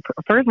I keep,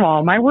 first of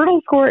all, my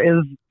Wordle score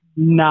is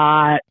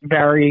not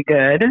very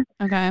good.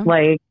 Okay.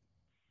 Like,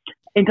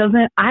 it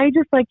doesn't, I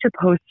just like to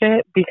post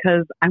it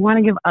because I want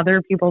to give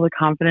other people the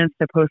confidence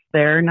to post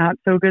their not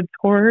so good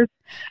scores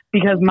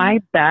because my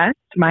at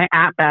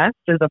best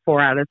is a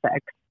 4 out of 6.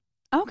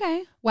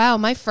 Okay. Wow,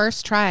 my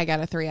first try, I got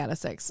a 3 out of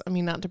 6. I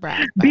mean, not to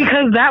brag. But.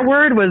 Because that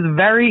word was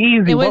very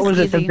easy. What was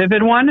it? The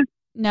vivid one?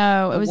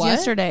 No, it was What?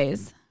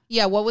 yesterday's.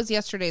 Yeah, what was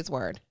yesterday's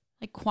word?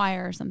 Like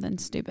choir or something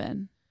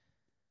stupid.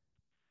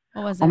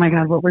 What was it? Oh my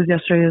God, what was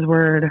yesterday's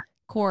word?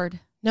 Chord.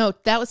 No,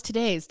 that was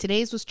today's.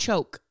 Today's was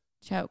choke.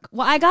 Choke.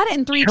 Well, I got it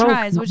in 3 Choke.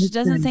 tries, which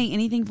doesn't say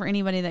anything for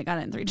anybody that got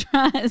it in 3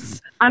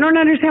 tries. I don't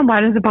understand.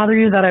 Why does it bother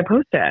you that I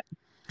post it?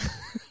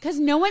 Because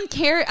no one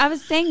cares. I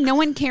was saying no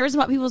one cares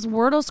about people's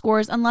Wordle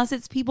scores unless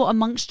it's people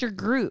amongst your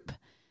group.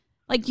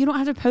 Like, you don't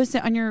have to post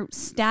it on your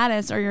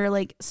status or your,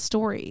 like,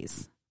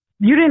 stories.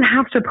 You didn't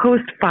have to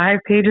post 5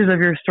 pages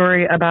of your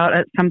story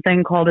about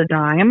something called a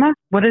dime.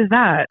 What is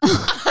that?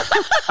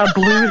 A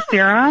blue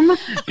serum?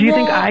 Do you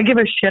think I give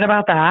a shit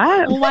about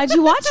that? Well, why'd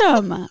you watch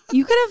them?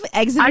 You could have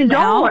exited I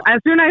don't. out. As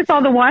soon as I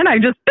saw the one, I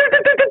just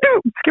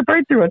skip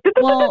right through it.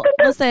 Well,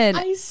 listen,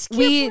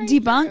 we right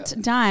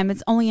debunked dime.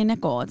 It's only a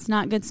nickel. It's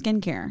not good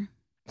skincare.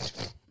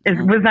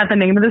 Was that the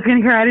name of the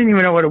skincare? I didn't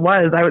even know what it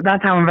was.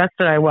 That's how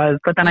invested I was.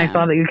 But then I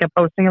saw that you kept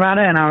posting about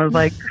it, and I was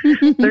like,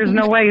 there's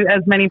no way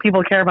as many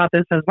people care about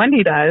this as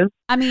Wendy does.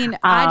 I mean,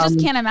 I just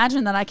can't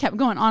imagine that I kept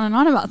going on and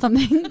on about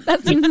something.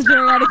 That seems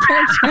very out of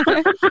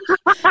character.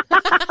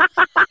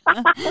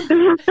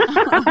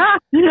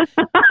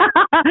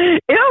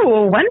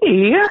 Ew,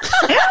 Wendy.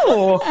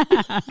 Ew.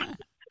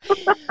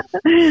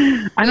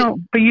 I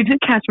don't, but you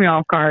did catch me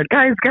off guard.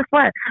 Guys, guess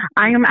what?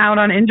 I am out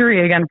on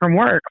injury again from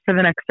work for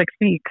the next 6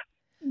 weeks.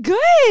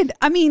 Good.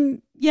 I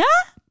mean, yeah,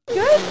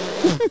 good.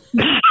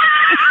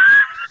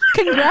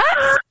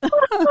 Congrats.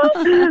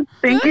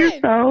 Thank you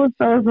so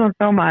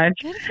much.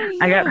 Good for you.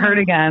 I got hurt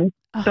again.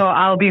 So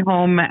I'll be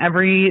home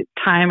every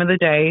time of the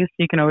day. So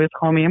you can always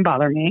call me and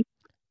bother me.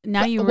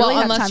 Now you really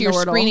have unless time you're to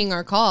Wordle. screening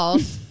our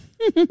calls.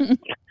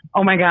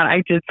 Oh my God,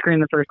 I did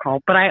screen the first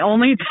call, but I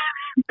only did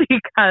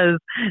because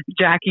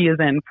Jackie is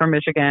in from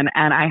Michigan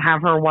and I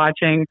have her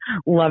watching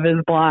Love is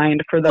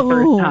Blind for the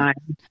first time.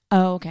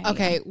 Oh, okay.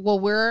 Okay, well,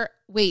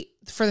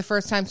 for the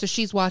first time. So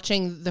she's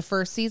watching the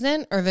first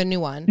season or the new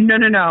one?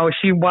 No.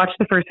 She watched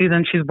the first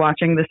season. She's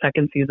watching the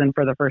second season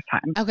for the first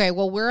time. Okay,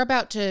 well, we're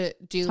about to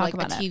do Talk like a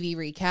about TV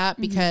recap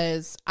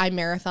because I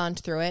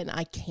marathoned through it and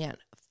I can't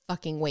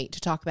fucking wait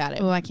to talk about it.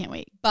 Oh, I can't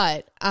wait.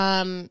 But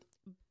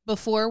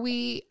before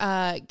we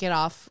get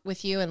off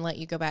with you and let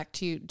you go back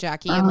to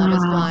Jackie and Love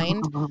is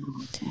Blind.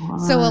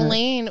 So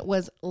Elaine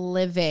was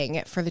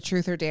living for the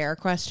truth or dare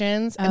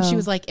questions. And she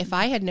was like, if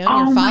I had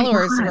known your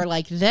followers were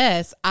like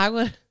this, I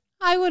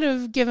I would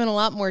have given a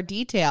lot more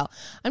detail.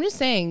 I'm just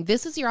saying,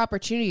 this is your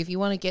opportunity if you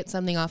want to get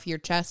something off your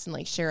chest and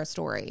like share a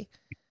story.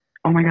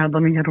 Oh my God,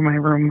 let me get to my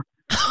room.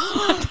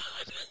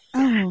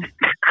 Oh,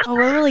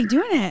 we're really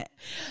doing it.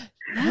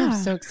 Yeah. I'm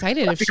so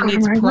excited. If she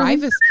needs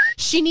privacy,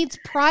 she needs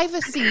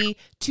privacy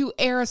to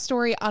air a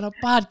story on a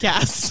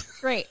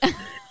podcast. Great.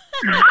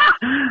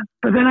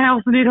 But then I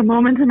also need a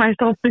moment to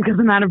myself because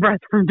I'm out of breath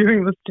from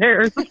doing the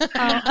stairs.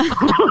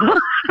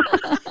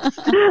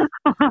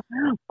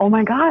 Oh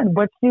my God,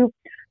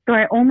 so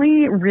I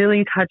only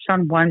really touched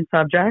on one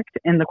subject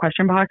in the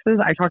question boxes.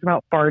 I talked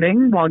about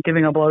farting while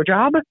giving a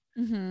blowjob.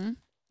 Mm-hmm.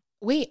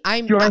 Wait, Do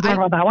you want to talk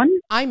about that one?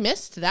 I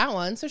missed that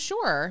one, so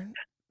sure.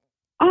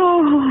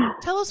 Oh.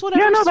 Tell us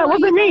whatever. Yeah, no, that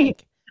wasn't me.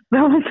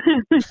 That was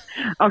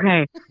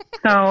okay.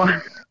 So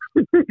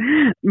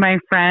my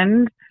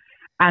friend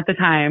at the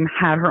time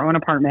had her own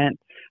apartment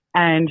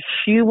and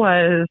she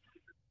was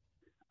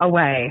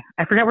away.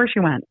 I forget where she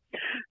went.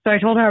 So I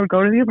told her I would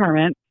go to the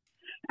apartment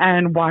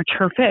and watch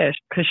her fish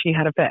because she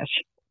had a fish.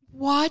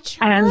 Watch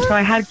her and so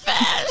I had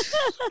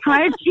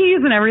keys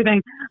and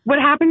everything. What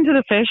happened to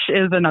the fish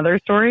is another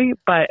story,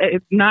 but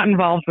it's not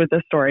involved with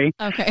this story.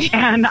 Okay.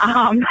 And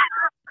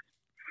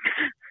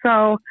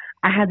so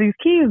I had these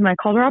keys and I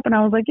called her up and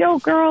I was like, yo,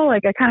 girl,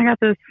 like I kind of got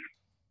this,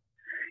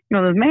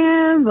 this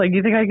man, like,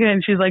 you think I can?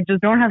 And she's like, just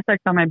don't have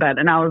sex on my bed.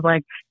 And I was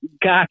like,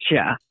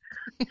 gotcha.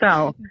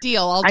 So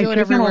deal. I'll do it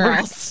everywhere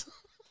else.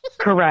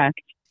 Correct.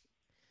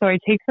 So I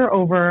take her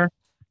over.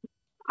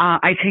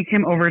 I take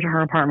him over to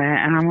her apartment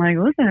and I'm like,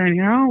 listen,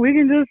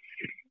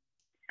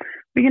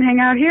 we can hang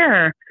out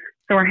here.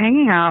 So we're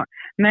hanging out.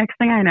 Next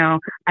thing I know,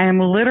 I am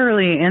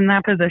literally in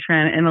that position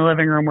in the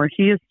living room where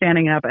he is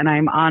standing up and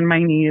I'm on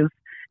my knees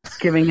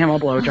giving him a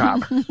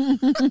blowjob.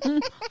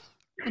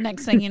 The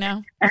next thing you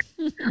know.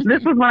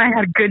 This was when I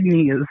had good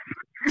knees.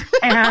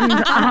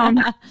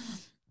 And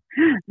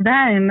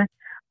then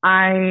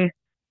I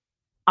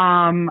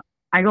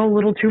go a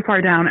little too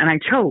far down and I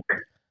choke.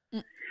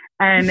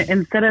 And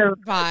instead of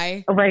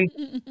and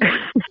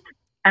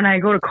I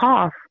go to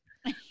cough,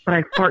 but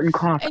I fart and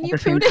cough at the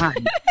same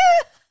time.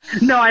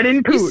 No, I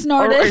didn't poot. You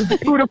snorted. Is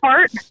poot a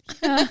fart?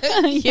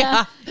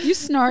 Yeah. You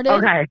snorted.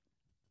 Okay.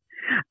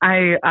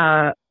 I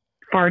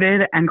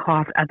farted and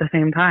coughed at the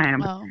same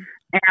time. Oh.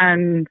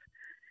 And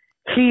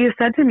he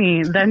said to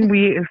me, then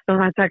we still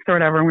had sex or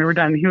whatever, and we were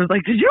done. He was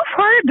like, did you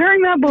fart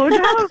during that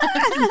blowjob?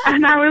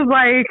 And I was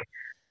like,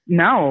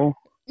 no.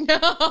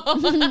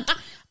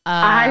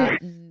 I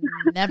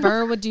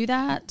never would do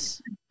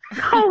that.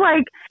 So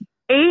like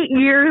 8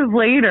 years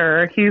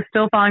later, he's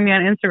still following me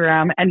on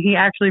Instagram and he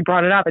actually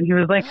brought it up and he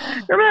was like,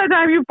 remember that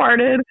time you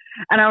farted?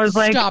 And I was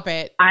like, stop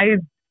it. I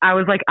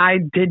was like, I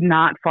did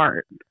not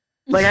fart.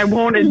 Like I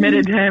won't admit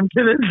it to him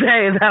to this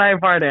day that I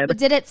farted. But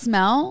did it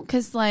smell?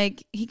 Because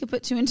like he could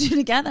put two and two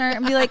together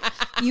and be like,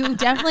 you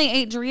definitely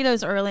ate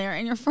Doritos earlier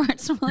and your fart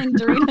smelling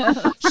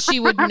Doritos. She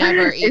would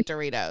never eat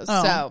Doritos.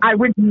 Oh. So I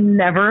would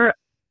never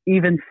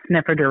even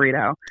sniff a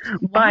Dorito.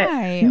 But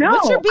why? no,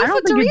 What's your beef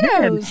with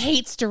Doritos?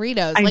 Hates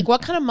Doritos. Like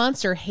what kind of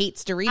monster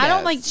hates Doritos? I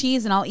don't like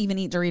cheese and I'll even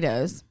eat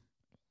Doritos.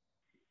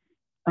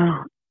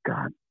 Oh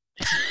God.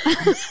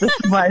 This is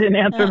why I didn't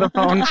answer the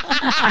phone.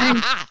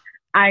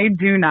 I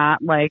do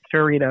not like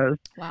Doritos.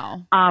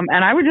 Wow.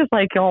 And I would just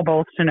like y'all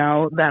both to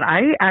know that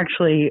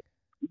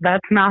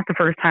that's not the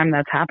first time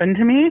that's happened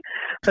to me,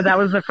 but that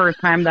was the first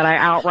time that I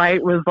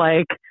outright was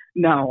like,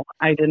 no,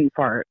 I didn't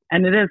fart.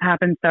 And it has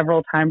happened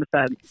several times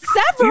since.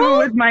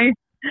 Several?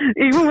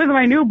 Even with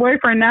my new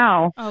boyfriend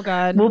now. Oh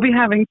God. We'll be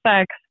having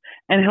sex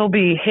and he'll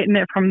be hitting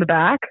it from the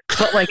back,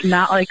 but like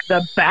not like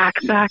the back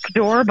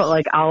door, but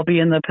like I'll be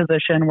in the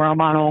position where I'm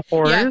on all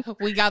fours. Yeah,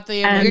 we got the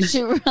You're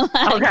too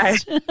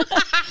relaxed.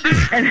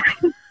 Okay.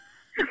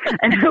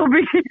 and he'll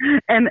be,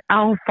 and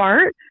I'll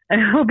fart and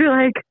he'll be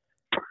like,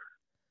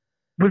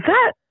 which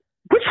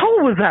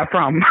hole was that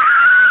from?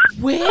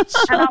 Which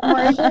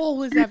hole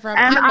was that from?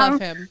 I love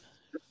him.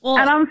 Well,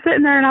 and I'm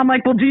sitting there and I'm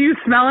like, well, do you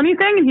smell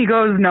anything? And he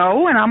goes,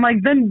 no. And I'm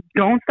like, then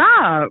don't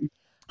stop.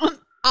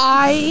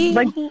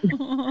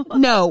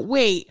 No,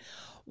 wait.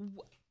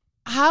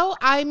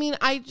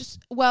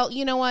 Well,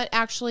 you know what?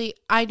 Actually,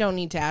 I don't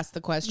need to ask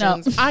the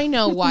questions. No. I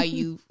know why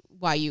you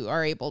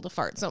are able to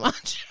fart so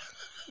much.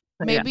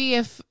 Maybe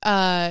if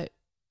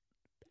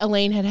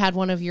Elaine had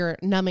one of your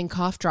numbing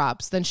cough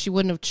drops, then she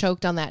wouldn't have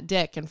choked on that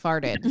dick and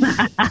farted.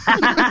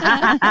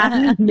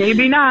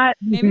 Maybe not.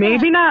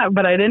 Maybe not.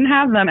 But I didn't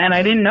have them, and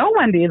I didn't know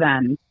Wendy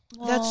then.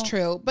 Well, that's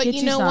true. But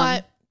you know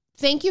what?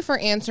 Thank you for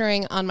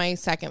answering on my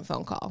second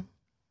phone call.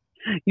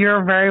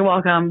 You're very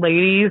welcome,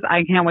 ladies.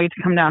 I can't wait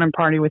to come down and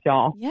party with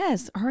y'all.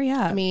 Yes, hurry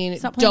up. I mean,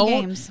 stop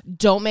playing games.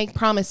 Don't make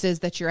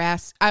promises that your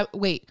ass.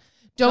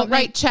 Don't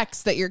write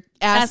checks that your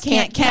ass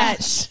can't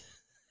catch.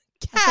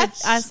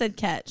 I said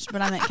catch,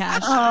 but I meant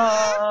cash.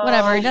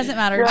 Whatever, it doesn't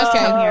matter. Just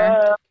come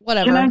here.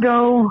 Whatever. Can I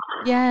go?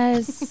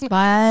 Yes. Bye.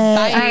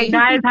 Bye. All right,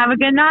 guys. Have a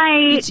good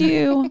night. You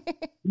too.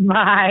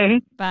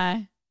 Bye.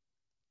 Bye.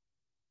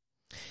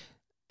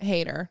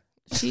 Hate her.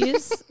 She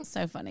is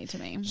so funny to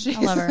me.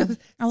 I love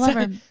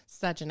her.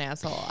 such an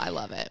asshole. I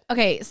love it.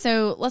 Okay,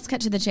 so let's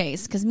cut to the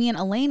chase because me and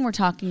Elaine were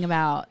talking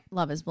about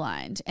Love is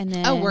Blind. And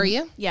then, were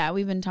you? Yeah,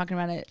 we've been talking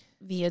about it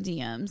via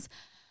DMs.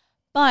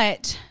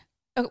 But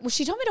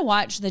she told me to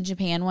watch the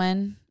Japan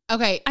one.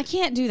 Okay. I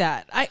can't do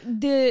that.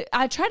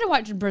 I tried to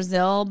watch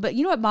Brazil, but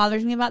you know what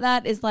bothers me about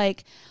that is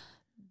like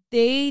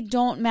they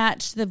don't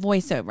match the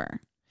voiceover.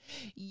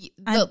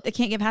 I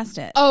can't get past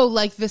it. Oh,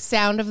 like the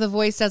sound of the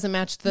voice doesn't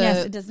match the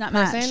Yes, it does not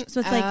match. So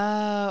it's like,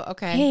 oh,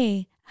 okay.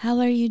 hey, how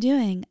are you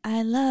doing?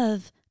 I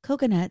love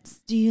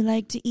coconuts. Do you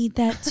like to eat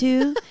that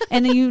too?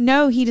 And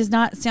then he does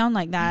not sound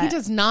like that. He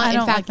does not,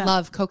 in fact,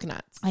 love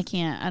coconuts. I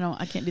can't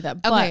do that.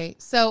 Okay,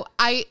 so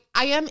I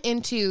am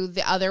into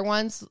the other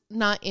ones,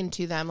 not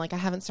into them. Like I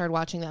haven't started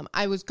watching them.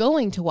 I was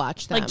going to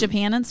watch them. Like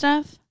Japan and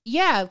stuff?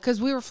 Yeah,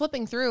 because we were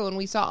flipping through and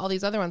we saw all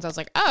these other ones. I was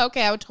like, oh,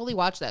 okay, I would totally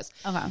watch this.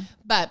 Okay.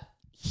 But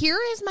here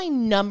is my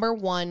number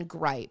one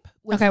gripe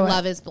with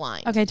Love is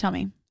Blind. Okay, tell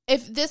me.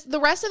 If the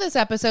rest of this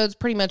episode's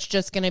pretty much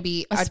just going to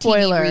be a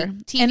spoiler.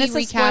 TV and it's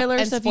recap a spoiler,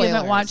 and so if spoilers. you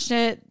haven't watched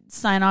it,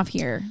 sign off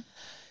here.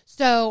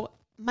 So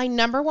my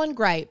number one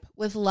gripe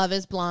with Love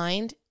is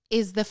Blind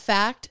is the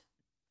fact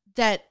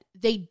that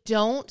they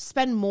don't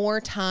spend more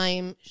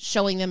time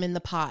showing them in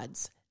the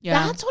pods.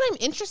 Yeah. That's what I'm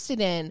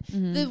interested in.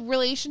 Mm-hmm. The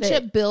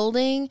relationship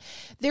building.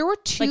 There were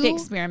two. Like the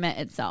experiment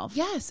itself.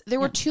 Yes. There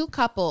were two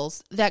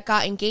couples that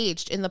got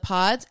engaged in the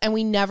pods and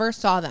we never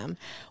saw them.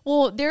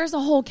 Well, there's a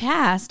whole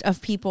cast of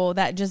people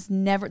that just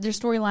never, their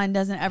storyline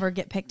doesn't ever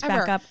get picked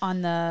back up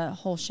on the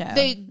whole show.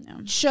 They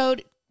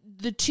showed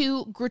the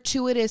two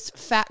gratuitous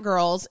fat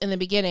girls in the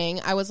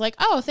beginning. I was like,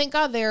 oh, thank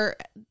God they're,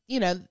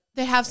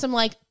 they have some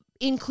like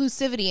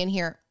inclusivity in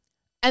here.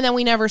 And then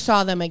we never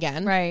saw them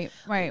again. Right.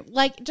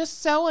 Like,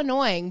 just so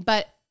annoying.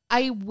 But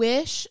I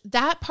wish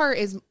that part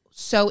is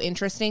so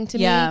interesting to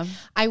me.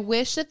 I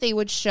wish that they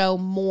would show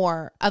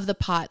more of the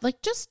pod.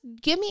 Like, just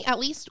give me at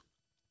least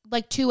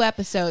like 2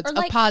 episodes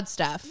of pod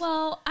stuff.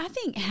 Well, I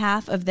think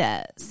half of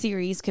the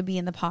series could be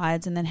in the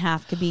pods and then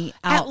half could be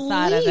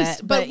outside of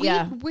it. But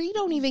we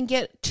don't even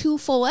get 2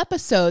 full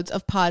episodes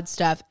of pod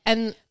stuff.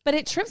 But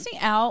it trips me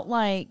out,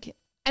 like...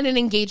 And an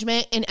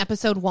engagement in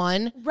episode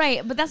 1.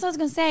 Right. But that's what I was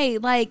going to say.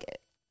 Like...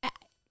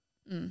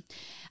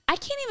 I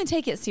can't even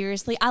take it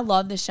seriously. I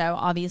love the show,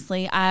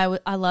 obviously. I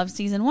love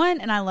season 1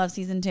 and I love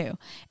season 2.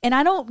 And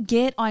I don't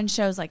get on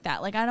shows like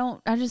that. Like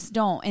I just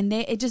don't. And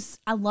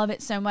I love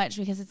it so much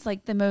because it's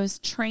like the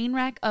most train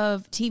wreck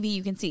of TV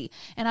you can see.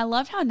 And I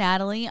loved how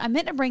Natalie, I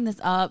meant to bring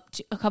this up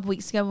a couple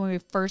weeks ago when we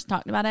first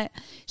talked about it.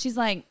 She's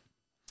like,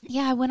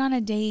 yeah, I went on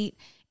a date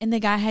and the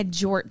guy had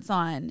jorts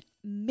on.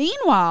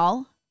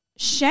 Meanwhile,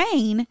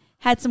 Shane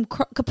had some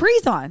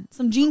capris on,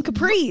 some jean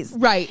capris.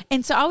 Right.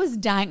 And so I was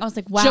dying. I was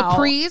like, wow.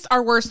 Capris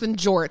are worse than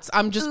jorts.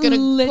 I'm just going to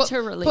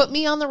literally put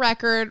me on the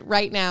record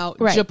right now.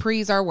 Right.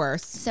 Capris are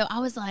worse. So I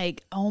was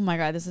like, oh my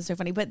God, this is so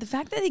funny. But the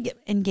fact that they get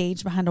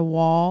engaged behind a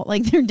wall,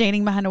 like they're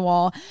dating behind a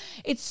wall,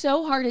 it's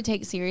so hard to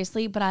take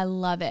seriously, but I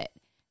love it.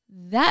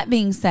 That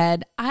being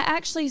said, I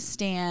actually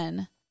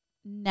stan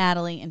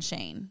Natalie and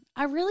Shane.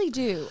 I really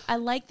do. I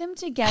like them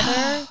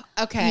together.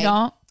 Okay. You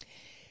don't?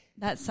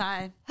 That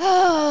sigh.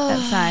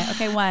 That sigh.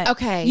 Okay, what?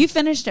 Okay. You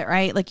finished it,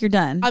 right? Like you're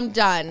done. I'm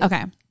done.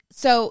 Okay.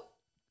 So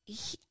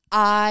he's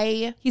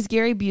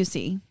Gary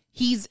Busey.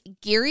 He's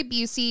Gary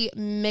Busey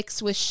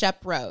mixed with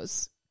Shep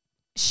Rose.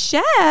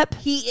 Shep?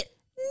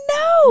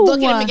 No.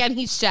 Look at him again.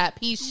 He's Shep.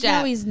 He's Shep.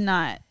 No, he's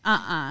not.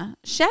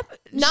 Shep.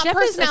 Not Shep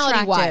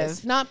personality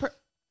wise. Not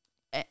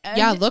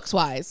looks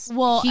wise.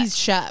 Well, he's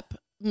Shep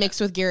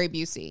mixed with Gary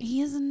Busey. He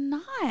is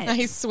not.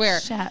 I swear.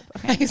 Shep.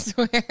 Okay. I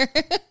swear.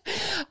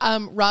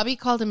 Robbie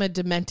called him a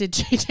demented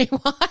JJ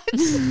Watt.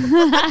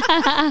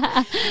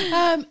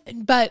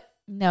 But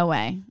no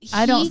way.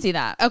 I don't see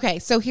that. Okay,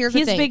 so here's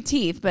the thing. He has big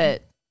teeth,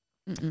 but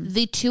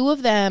the two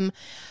of them.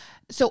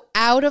 So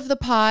out of the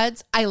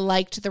pods, I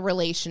liked the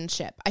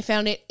relationship. I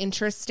found it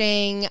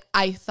interesting.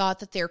 I thought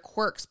that their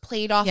quirks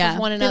played off of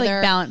one another. They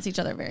like balance each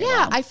other very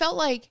well. I felt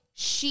like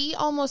she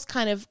almost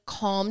kind of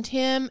calmed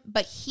him,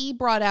 but he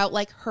brought out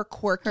like her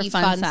quirky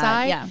fun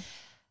side. Yeah.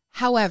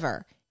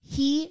 However,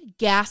 he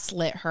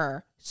gaslit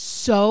her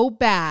so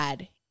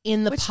bad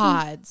in the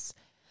pods.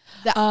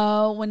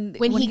 When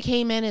he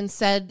came in and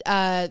said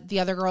the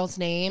other girl's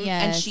name,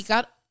 and she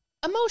got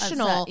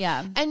emotional. Upset,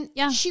 yeah.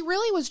 And she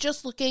really was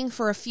just looking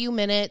for a few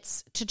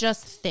minutes to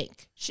just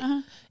think.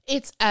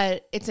 It's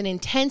an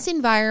intense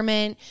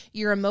environment.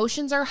 Your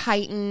emotions are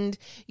heightened.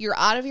 You're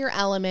out of your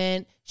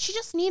element. She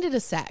just needed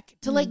a sec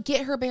to like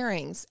get her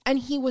bearings. And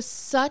he was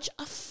such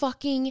a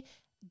fucking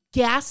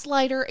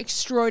gaslighter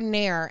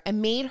extraordinaire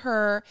and made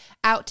her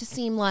out to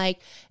seem like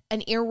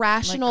an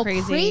irrational,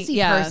 like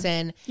crazy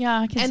person.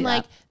 Yeah, I can see and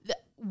like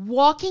that.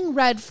 Walking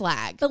red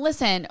flag. But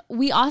listen,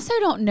 we also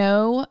don't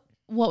know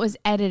what was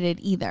edited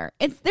either.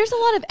 There's a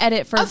lot of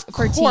edit for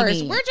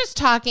TV. We're just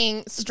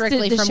talking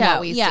strictly the from show.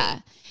 what we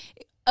see.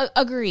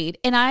 Agreed.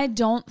 And I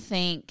don't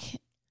think,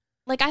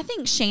 I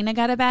think Shayna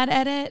got a bad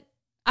edit.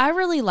 I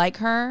really like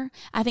her.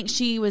 I think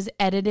she was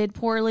edited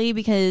poorly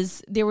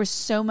because there was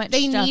so much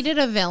They needed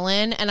a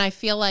villain, and I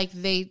feel like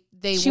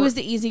she was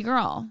the easy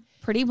girl.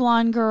 pretty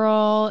blonde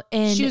girl,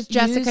 and she was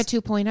Jessica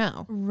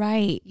 2.0.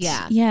 Right.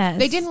 Yeah. Yes.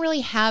 They didn't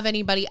really have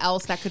anybody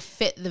else that could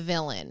fit the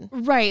villain.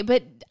 Right,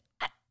 but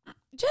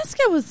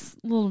Jessica was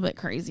a little bit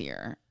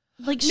crazier.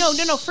 Like no,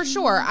 for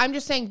sure. I'm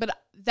just saying, but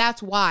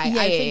that's why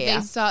I think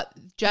they saw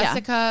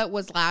Jessica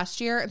was last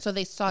year, and so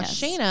they saw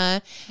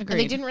Shayna, and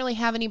they didn't really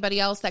have anybody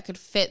else that could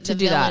fit the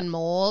villain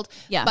mold.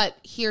 Yeah, but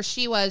here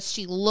she was.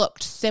 She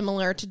looked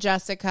similar to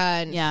Jessica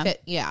and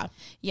fit.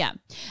 Yeah.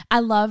 I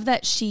love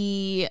that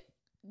she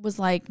was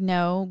like,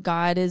 "No,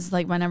 God is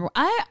like my number."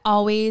 I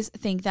always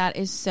think that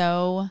is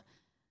so.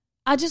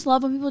 I just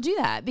love when people do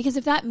that, because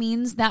if that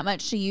means that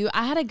much to you,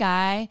 I had a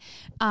guy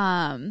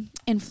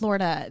in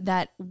Florida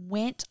that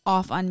went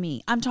off on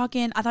me. I'm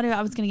talking, I thought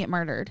I was going to get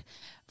murdered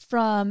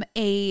from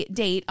a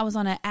date. I was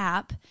on an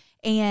app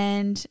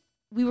and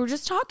we were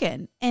just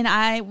talking, and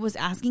I was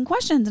asking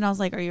questions, and I was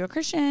like, "Are you a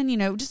Christian?" You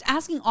know, just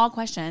asking all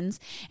questions.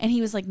 And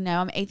he was like, "No,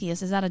 I'm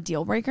atheist. Is that a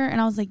deal breaker?"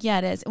 And I was like, "Yeah,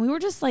 it is." And we were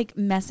just like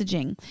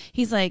messaging.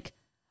 He's like,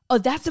 "Oh,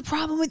 that's the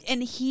problem with,"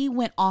 and he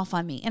went off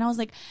on me. And I was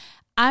like,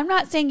 I'm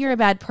not saying you're a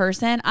bad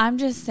person. I'm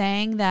just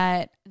saying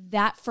that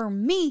for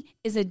me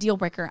is a deal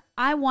breaker.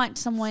 I want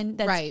someone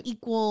that's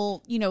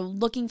equal, you know,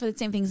 looking for the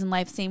same things in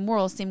life, same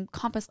world, same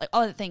compass, like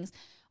all the things.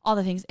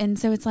 And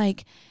so it's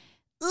like,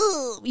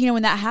 ugh, you know,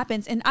 when that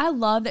happens. And I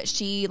love that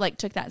she like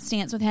took that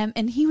stance with him.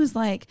 And he was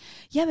like,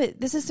 "Yeah,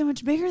 but this is so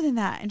much bigger than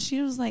that." And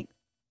she was like,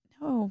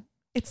 "No,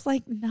 it's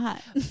like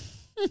not."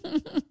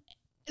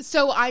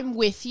 So I'm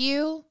with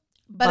you,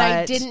 but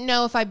I didn't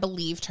know if I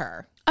believed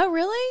her. Oh,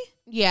 really?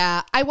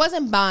 Yeah, I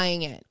wasn't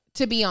buying it,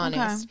 to be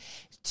honest. Okay.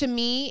 To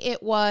me,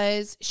 it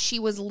was she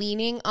was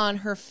leaning on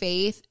her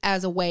faith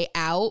as a way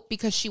out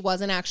because she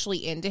wasn't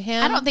actually into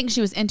him. I don't think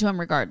she was into him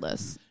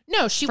regardless.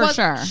 No, she was.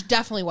 Sure. She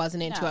definitely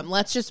wasn't into him.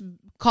 Let's just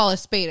call a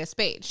spade a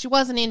spade. She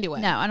wasn't into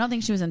it. No, I don't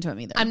think she was into him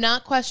either. I'm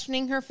not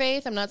questioning her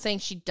faith. I'm not saying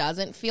she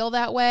doesn't feel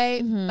that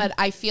way, but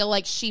I feel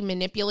like she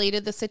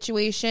manipulated the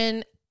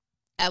situation,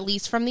 at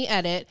least from the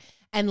edit,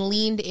 and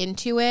leaned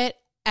into it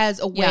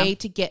as a way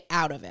to get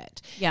out of it.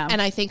 Yeah.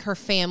 And I think her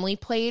family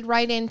played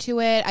right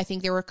into it. I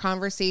think there were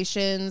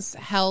conversations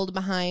held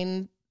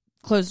behind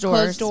closed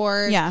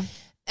doors. Yeah.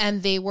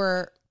 And they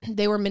were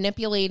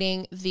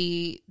manipulating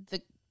the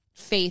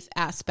faith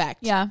aspect.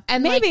 Yeah.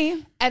 And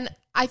maybe. And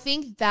I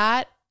think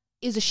that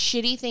is a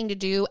shitty thing to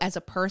do as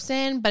a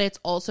person, but it's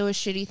also a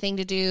shitty thing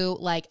to do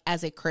like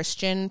as a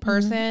Christian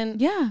person.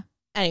 Yeah.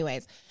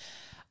 Anyways.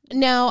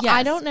 No,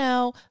 I don't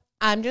know.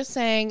 I'm just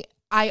saying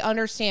I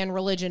understand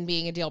religion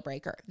being a deal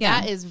breaker.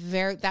 Yeah.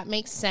 That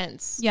makes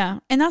sense. Yeah.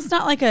 And that's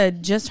not like a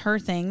just her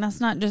thing.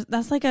 That's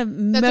like a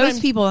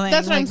most people thing.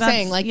 That's what I'm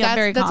saying. Like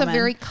that's a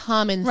very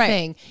common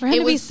thing. For him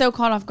to be so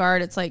caught off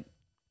guard, it's like,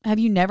 have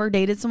you never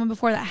dated someone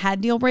before that had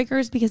deal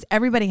breakers? Because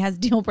everybody has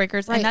deal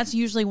breakers, and that's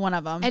usually one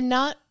of them. And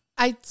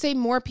I'd say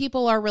more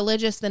people are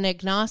religious than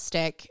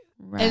agnostic.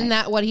 Right. Isn't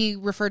that what he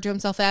referred to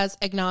himself as?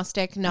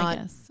 Agnostic, not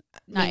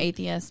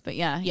atheist, but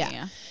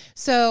yeah.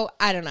 So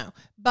I don't know.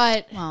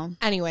 But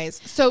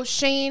anyways, so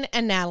Shane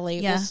and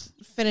Natalie, we'll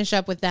finish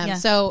up with them. Yeah.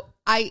 So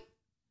I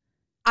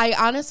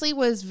honestly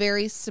was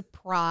very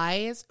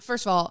surprised.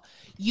 First of all,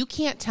 you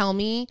can't tell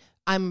me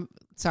I'm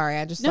sorry,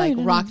 I just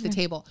rocked the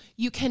table.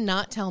 You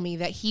cannot tell me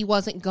that he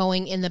wasn't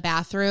going in the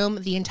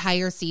bathroom the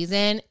entire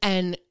season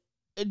and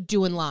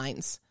doing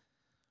lines.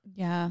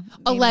 Yeah.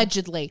 Maybe.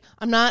 Allegedly.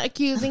 I'm not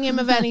accusing him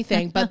of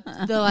anything, but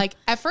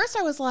at first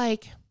I was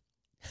like,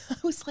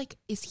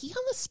 is he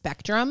on the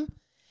spectrum?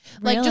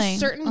 Really? Like just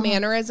certain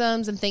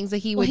mannerisms and things that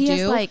he would do. He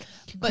has like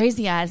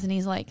crazy eyes, and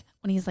he's like,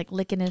 when he's like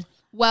licking it.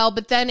 Well,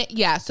 but then,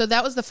 so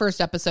that was the first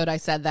episode I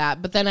said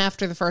that. But then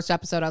after the first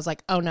episode, I was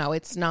like, oh no,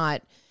 it's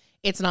not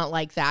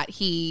like that.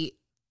 He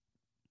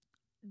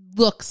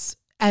looks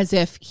as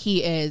if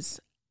he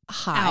is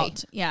high.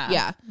 Out. Yeah.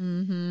 Yeah.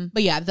 Mm-hmm.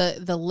 But yeah,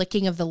 the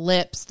licking of the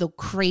lips, the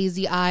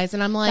crazy eyes.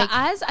 And I'm like, the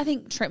eyes, I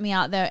think, tripped me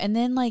out though. And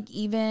then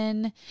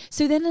then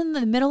in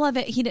the middle of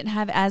it, he didn't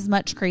have as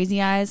much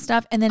crazy eyes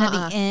stuff. And then at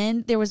the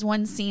end, there was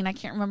one scene, I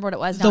can't remember what it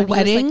was. The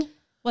wedding?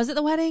 Was it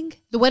the wedding?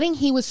 The wedding,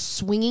 he was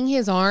swinging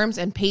his arms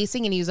and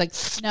pacing, and he was like,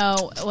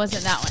 no, it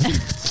wasn't that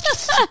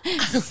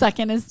one.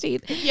 Sucking his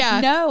teeth.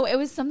 Yeah. No, it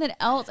was something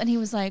else. And he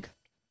was like,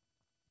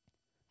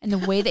 and the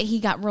way that he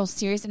got real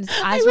serious, and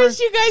his eyes were I wish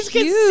you guys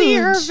could see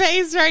her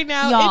face right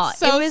now. Y'all, it's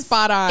so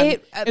spot on.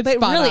 But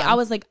really, I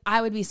was like,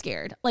 I would be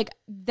scared. Like,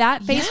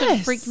 that face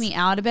would freak me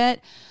out a bit.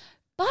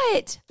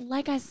 But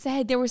like I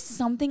said, there was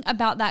something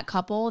about that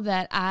couple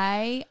that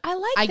I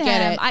like them.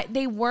 Get it.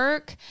 They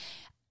work.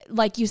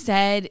 Like you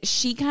said,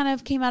 she kind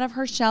of came out of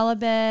her shell a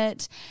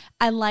bit.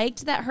 I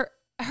liked that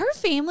her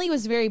family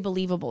was very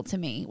believable to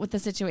me with the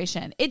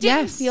situation. It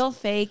didn't feel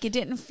fake. It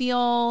didn't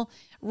feel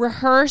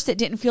rehearsed. It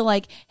didn't feel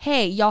like,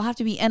 hey, y'all have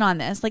to be in on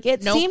this. Like,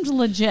 it seemed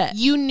legit.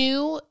 You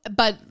knew,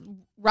 but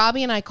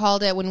Robbie and I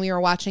called it when we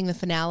were watching the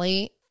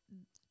finale.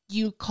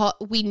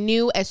 We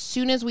knew as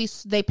soon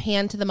as they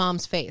panned to the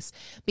mom's face,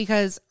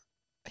 because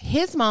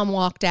his mom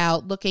walked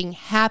out looking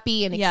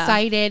happy and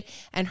excited,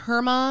 and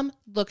her mom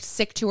looked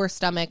sick to her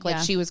stomach, like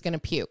she was going to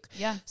puke.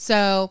 Yeah.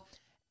 So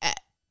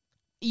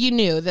you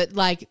knew that,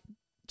 like,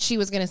 she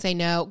was going to say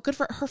no. Good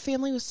for her.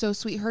 Family was so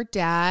sweet. Her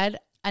dad,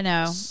 I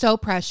know. so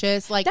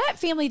precious. Like that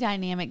family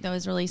dynamic though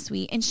is really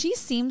sweet. And she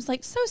seems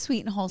like so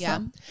sweet and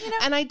wholesome. Yeah. You know?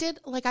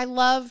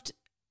 And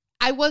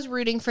I was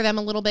rooting for them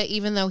a little bit,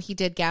 even though he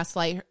did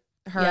gaslight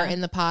her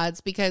in the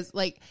pods, because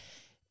like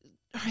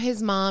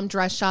his mom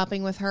dress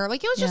shopping with her.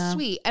 Like it was just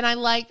sweet. And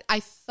I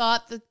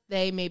thought that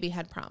they maybe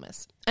had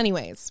promise.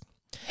 Anyways.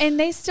 And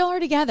they still are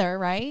together,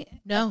 right?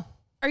 No.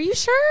 Are you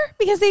sure?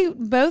 Because they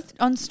both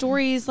on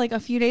stories like a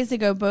few days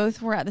ago,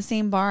 both were at the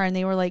same bar and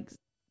they were like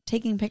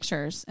taking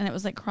pictures and it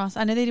was like cross.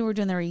 I know they were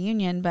doing the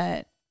reunion,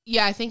 but.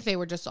 Yeah, I think they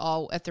were just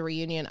all at the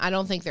reunion. I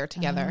don't think they're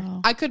together.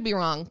 Oh. I could be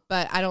wrong,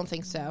 but I don't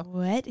think so.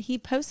 What? He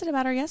posted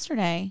about her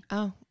yesterday.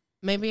 Oh,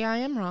 maybe I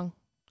am wrong.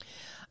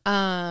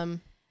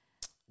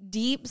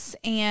 Deeps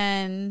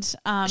and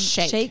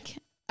Shake.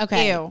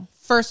 Okay. Ew.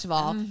 First of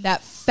all,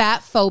 that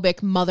fat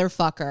phobic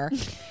motherfucker.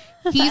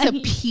 He's a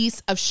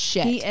piece of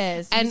shit. He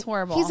is. And he's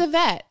horrible. He's a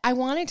vet. I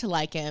wanted to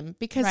like him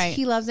because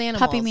he loves animals.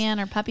 Puppy man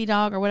or puppy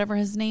dog or whatever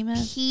his name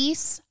is.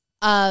 Piece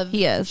of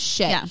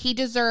shit. Yeah. He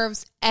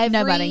deserves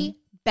every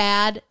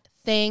bad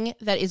thing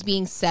that is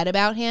being said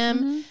about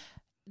him.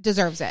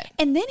 Deserves it.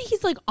 And then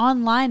he's like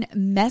online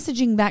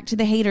messaging back to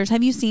the haters.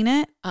 Have you seen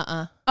it?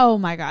 Oh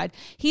my God.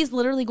 He's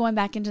literally going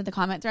back into the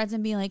comment threads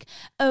and being like,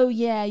 oh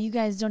yeah, you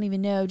guys don't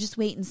even know. Just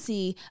wait and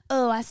see.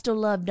 Oh, I still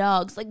love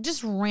dogs. Like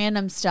just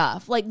random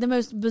stuff. Like the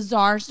most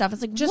bizarre stuff.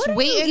 It's like, just what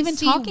wait are you and even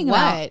see talking what?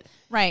 about?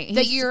 Right.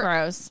 That you're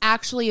gross.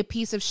 Actually a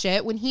piece of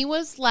shit. When he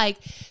was like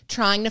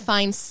trying to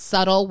find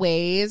subtle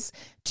ways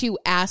to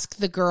ask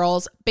the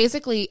girls,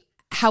 basically,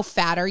 how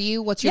fat are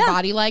you? What's your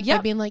body like? By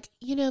being like,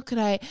 could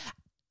I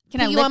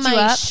put you on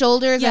my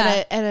shoulders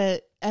at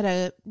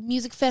a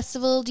music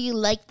festival? Do you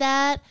like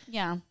that?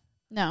 Yeah.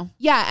 No.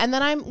 Yeah, and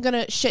then I'm going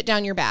to shit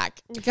down your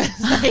back because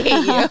I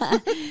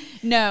hate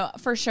you. No,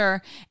 for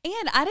sure.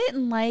 And I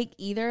didn't like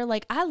either.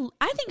 Like, I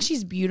think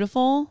she's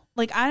beautiful.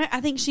 Like,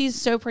 I think she's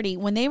so pretty.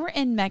 When they were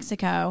in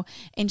Mexico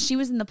and she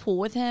was in the pool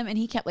with him and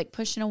he kept like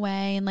pushing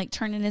away and like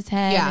turning his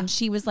head and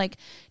she was like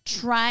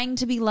trying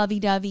to be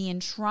lovey-dovey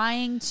and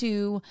trying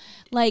to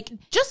like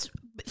just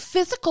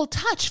physical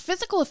touch,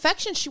 physical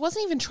affection. She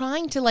wasn't even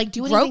trying to like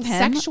do anything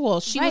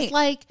sexual. She was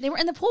like, they were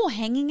in the pool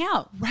hanging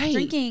out,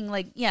 drinking.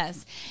 Like,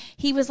 yes,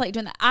 he was like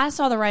doing that. I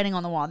saw the writing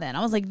on the wall then.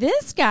 I was like,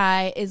 this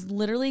guy is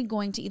literally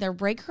going to either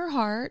break her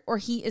heart or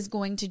he is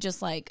going to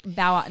just like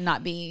bow out and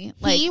not be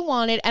like. He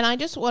wanted, and I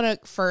just want to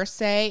first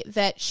say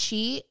that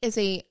she is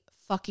a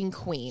fucking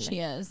queen. She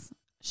is.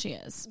 She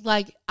is.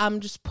 Like, I'm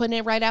just putting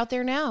it right out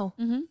there now.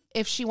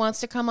 If she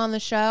wants to come on the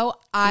show,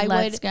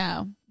 Let's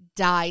go.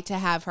 Die to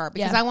have her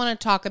because I want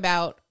to talk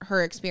about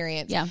her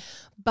experience. Yeah.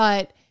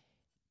 But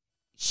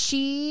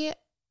she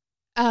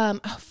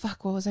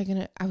what was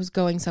I was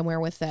going somewhere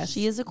with this.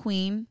 She is a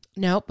queen.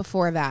 No,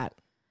 before that.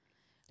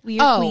 We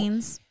are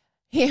queens.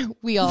 Yeah,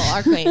 we all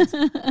are queens.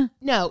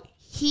 No,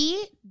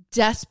 he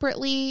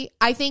desperately,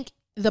 I think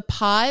the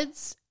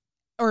pods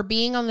or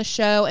being on the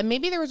show, and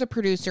maybe there was a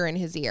producer in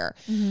his ear.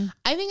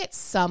 I think at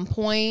some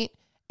point,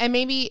 and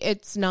maybe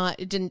it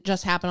didn't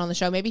just happen on the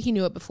show. Maybe he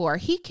knew it before.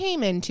 He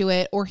came into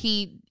it, or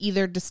he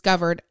either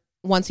discovered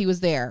once he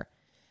was there,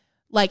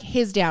 like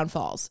his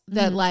downfalls,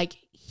 that like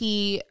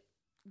he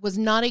was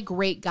not a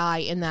great guy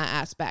in that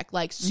aspect,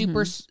 like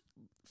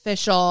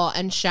superficial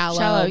and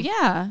shallow.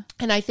 Yeah.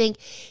 And I think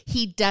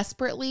he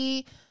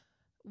desperately,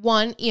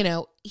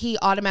 he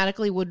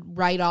automatically would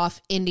write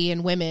off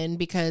Indian women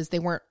because they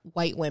weren't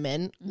white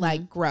women,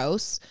 like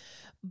gross.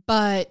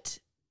 But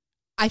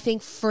I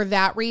think for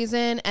that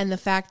reason and the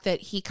fact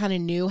that he kind of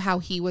knew how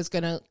he was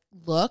going to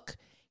look,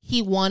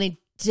 he wanted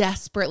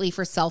desperately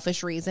for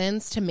selfish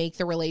reasons to make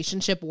the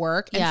relationship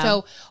work. And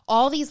so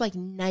all these like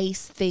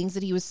nice things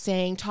that he was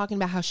saying, talking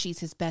about how she's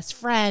his best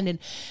friend and,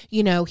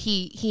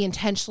 he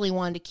intentionally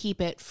wanted to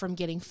keep it from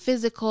getting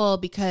physical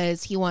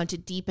because he wanted to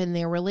deepen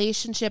their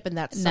relationship and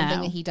that's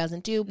something that he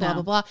doesn't do, blah,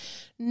 blah, blah.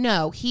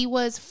 No, he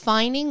was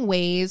finding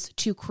ways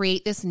to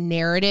create this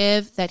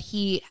narrative that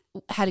he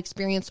had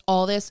experienced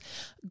all this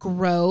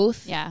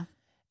growth. Yeah.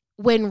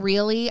 When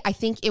really, I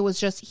think it was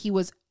just,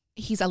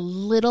 he's a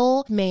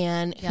little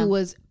man who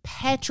was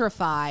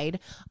petrified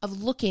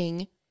of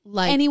looking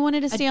like, and he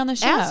wanted to stay on the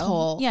show.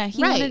 Asshole. Yeah,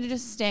 he wanted to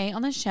just stay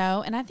on the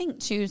show. And I think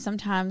too,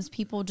 sometimes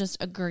people just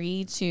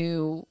agree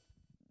to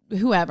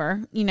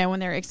whoever, when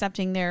they're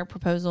accepting their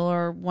proposal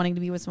or wanting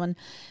to be with someone,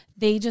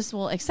 they just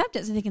will accept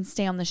it so they can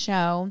stay on the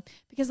show.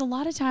 Because a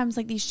lot of times,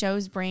 like these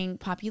shows bring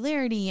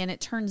popularity and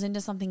it turns into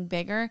something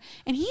bigger.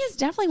 And he is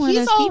definitely one of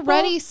those people. He's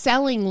already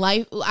selling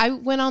life. I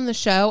went on the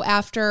show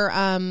after,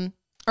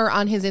 or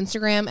on his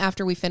Instagram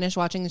after we finished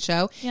watching the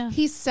show. Yeah.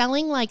 He's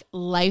selling like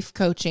life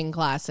coaching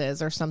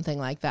classes or something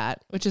like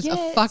that, which is a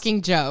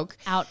fucking joke.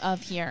 Out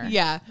of here.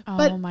 Yeah. Oh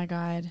but my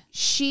God.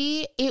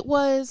 It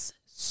was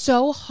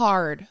so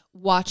hard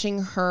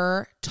watching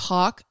her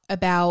talk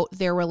about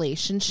their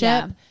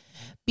relationship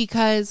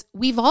because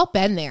we've all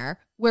been there.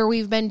 where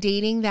we've been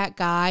dating that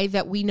guy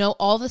that we know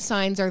all the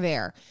signs are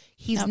there.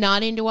 He's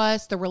not into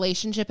us. The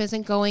relationship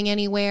isn't going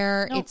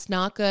anywhere. It's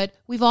not good.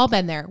 We've all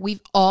been there.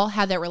 We've all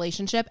had that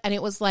relationship. And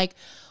it was like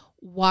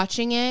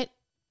watching it,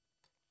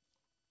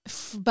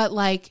 but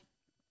like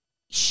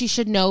she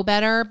should know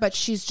better, but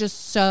she's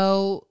just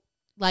so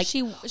like she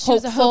hopeful.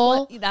 was a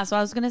hopeless, that's what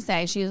I was going to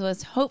say. She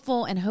was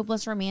hopeful and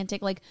hopeless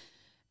romantic, like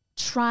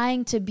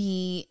trying to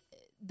be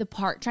the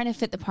part, trying to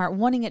fit the part,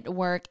 wanting it to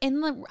work.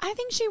 And I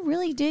think she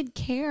really did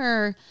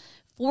care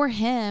for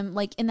him,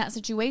 like in that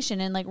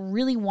situation, and like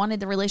really wanted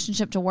the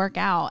relationship to work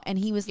out. And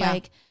he was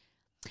like,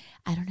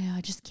 I don't know, I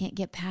just can't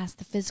get past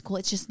the physical.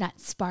 It's just not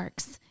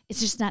sparks.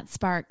 It's just not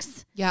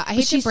sparks. Yeah, I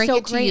hate to break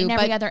it to you, in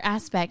every but other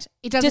aspect.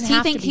 it doesn't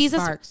have to be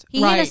sparks.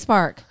 He ain't a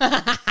spark.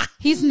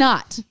 He's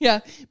not.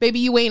 Yeah, baby,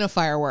 you ain't a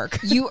firework.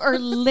 You are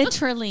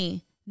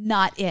literally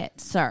not it,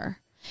 sir.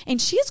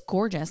 And she is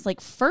gorgeous. Like,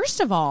 first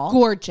of all,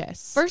 like,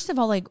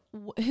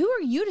 who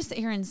are you to sit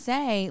here and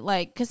say,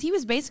 like, because he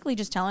was basically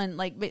just telling,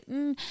 like, I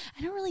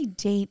don't really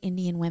date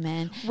Indian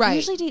women. Right. I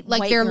usually date like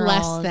white they're girls.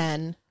 less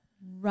than.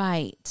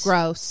 Right.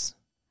 Gross.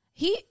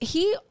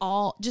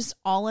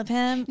 All of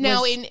him.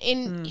 Now,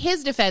 in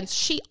his defense,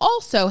 she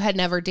also had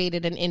never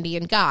dated an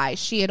Indian guy.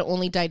 She had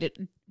only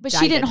dated. But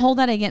she didn't hold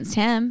that against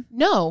him.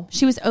 No.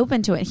 She was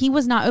open to it. He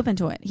was not open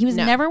to it. He was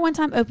No. never one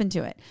time open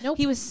to it. Nope.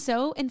 He was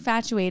so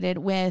infatuated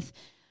with,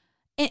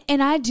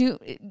 and I do,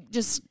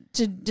 just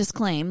to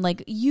disclaim,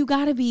 like, you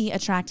got to be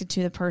attracted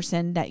to the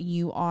person that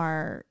you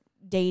are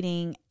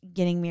dating,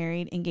 getting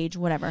married, engaged,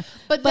 whatever.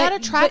 But that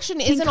attraction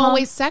isn't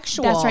always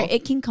sexual. That's right.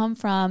 It can come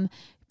from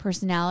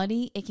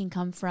personality. It can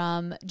come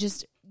from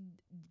just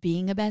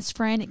being a best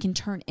friend. It can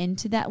turn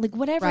into that, like,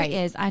 whatever it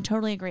is. I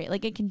totally agree.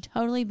 Like, it can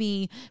totally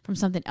be from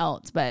something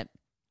else, but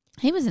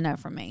he was a no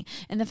from me.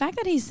 And the fact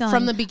that he's selling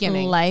from the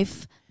beginning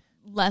life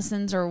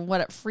lessons or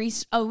what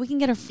we can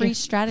get a free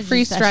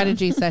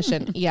strategy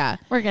session. Yeah,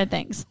 we're good.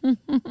 Thanks.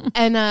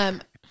 And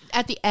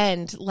at the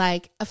end,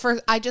 like,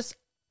 first,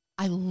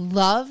 I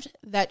loved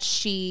that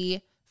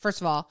she,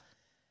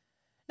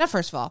 not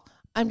first of all,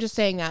 I'm just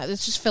saying that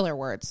it's just filler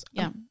words.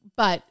 Yeah.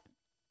 But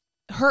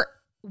her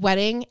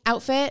wedding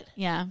outfit.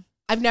 Yeah.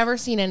 I've never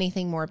seen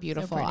anything more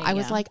beautiful. So pretty, I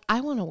was like,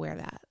 I want to wear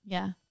that.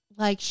 Yeah.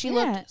 Like, she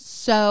looked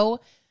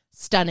so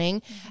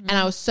stunning. Mm-hmm. And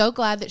I was so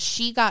glad that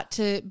she got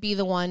to be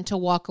the one to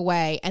walk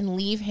away and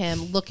leave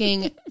him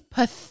looking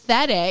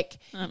pathetic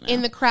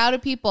in the crowd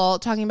of people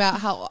talking about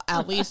how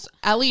at least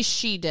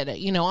she did it.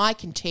 You know, I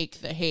can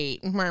take the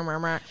hate.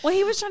 Well,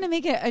 he was trying to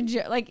make it a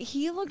joke. Like,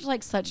 he looked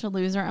like such a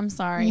loser. I'm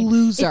sorry.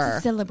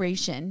 Loser.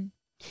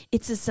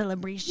 It's a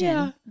celebration.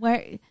 Yeah.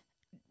 Where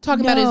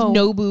talking about his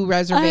Nobu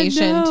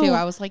reservation too.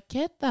 I was like,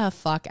 get the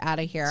fuck out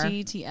of here.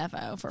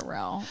 GTFO for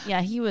real.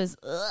 Yeah, he was.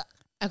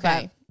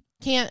 Okay.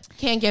 Can't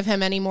give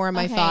him any more of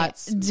my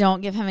thoughts.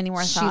 Don't give him any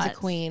more thoughts. She's a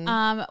queen.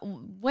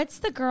 What's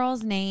the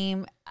girl's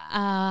name?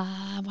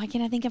 Why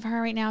can't I think of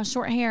her right now?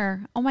 Short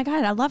hair. Oh my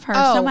God, I love her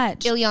so much.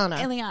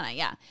 Ileana,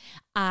 yeah.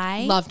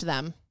 I loved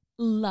them.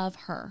 Love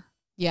her.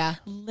 Yeah.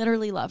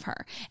 Literally love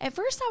her. At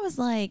first I was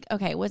like,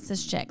 okay, what's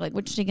this chick? Like,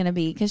 what's she going to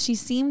be? Because she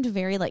seemed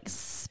very like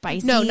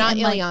spicy. No, not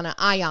Ileana.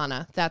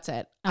 Ayana. That's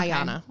it. Okay,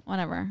 Ayana.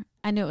 Whatever.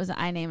 I knew it was an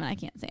I name and I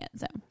can't say it.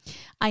 So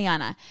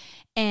Ayana.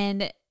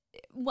 And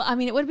well, I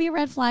mean, it would be a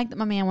red flag that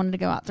my man wanted to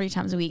go out 3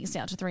 times a week, stay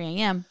out to 3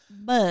 a.m.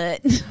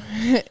 But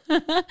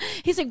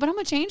he's like, but I'm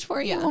going to change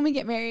for you when we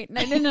get married.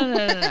 No. You're going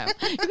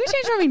to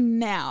change for me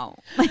now.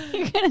 Like,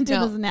 you're going to do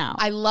this now.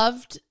 I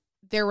loved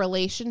their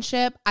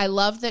relationship. I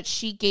love that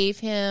she gave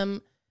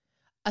him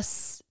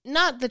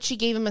not that she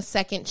gave him a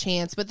second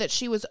chance, but that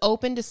she was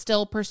open to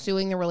still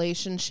pursuing the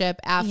relationship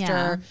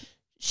after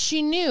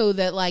she knew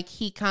that, like,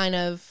 he kind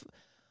of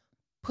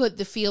put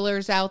the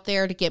feelers out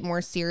there to get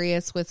more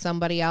serious with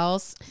somebody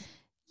else.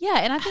 Yeah,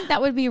 and I think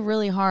that would be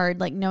really hard,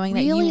 like, knowing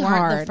that you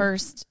weren't the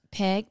first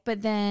pick,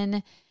 but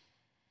then,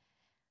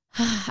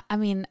 I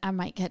mean, I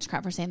might catch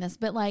crap for saying this,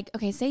 but, like,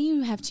 okay, say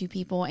you have 2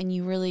 people and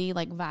you really,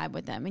 like, vibe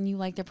with them and you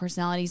like their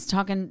personalities,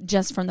 talking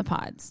just from the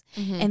pods,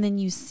 and then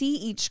you see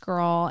each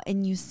girl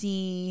and you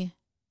see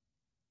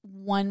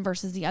one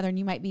versus the other, and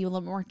you might be a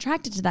little more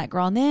attracted to that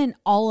girl, and then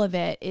all of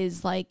it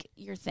is like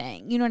your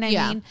thing. You know what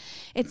I mean?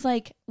 It's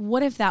like,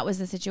 what if that was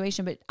the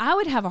situation? But I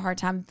would have a hard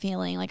time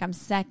feeling like I'm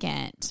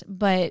second.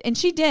 And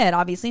she did,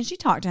 obviously, and she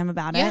talked to him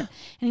about it, and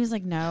he was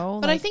like, no.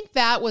 But like, I think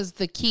that was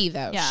the key,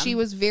 though. Yeah. She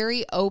was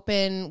very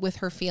open with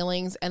her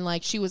feelings, and,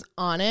 like, she was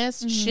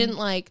honest. She didn't,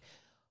 like,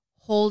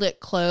 hold it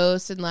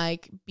close and,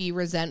 like, be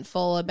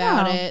resentful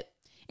about it.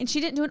 And she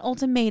didn't do an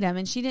ultimatum,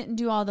 and she didn't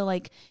do all the,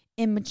 like,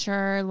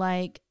 immature,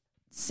 like,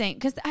 saying,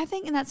 because I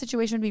think in that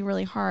situation would be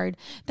really hard.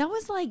 That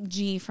was like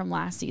G from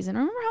last season.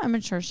 Remember how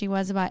immature she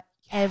was about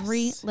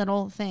every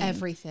little thing?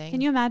 Everything.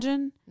 Can you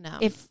imagine? No.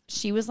 If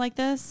she was like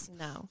this?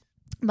 No.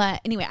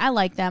 But anyway, I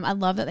like them. I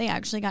love that they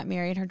actually got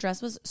married. Her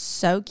dress was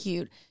so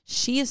cute.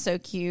 She is so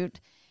cute.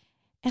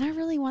 And I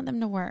really want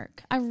them to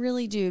work. I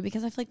really do,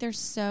 because I feel like they're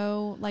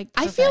so, like,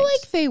 perfect. I feel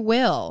like they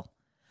will.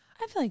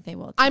 I feel like they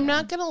will, too. I'm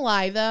not going to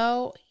lie,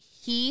 though.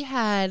 He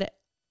had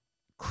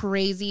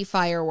crazy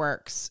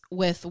fireworks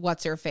with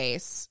what's her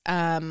face.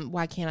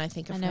 Why can't I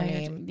think of her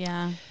name?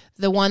 Yeah.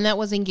 The one that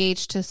was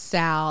engaged to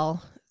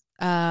Sal.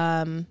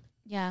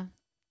 Yeah.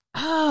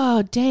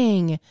 Oh,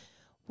 dang.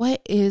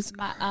 What is...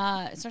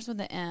 it starts with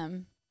the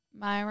M.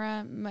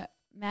 Myra,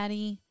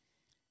 Maddie.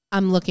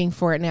 I'm looking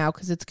for it now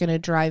because it's going to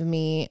drive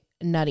me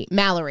nutty.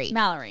 Mallory.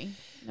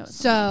 No,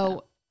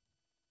 So,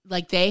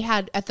 like they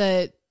had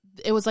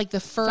it was like the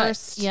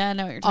first I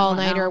know what you're talking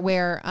all-nighter about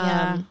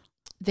where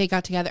they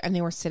got together and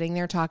they were sitting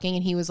there talking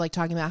and he was like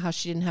talking about how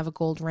she didn't have a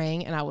gold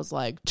ring and I was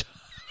like...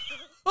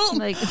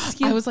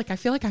 I was like, I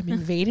feel like I'm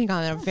invading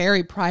on a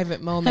very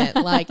private moment.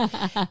 Like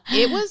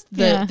it was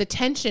the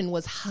tension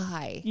was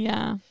high.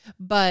 Yeah.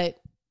 But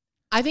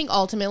I think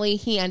ultimately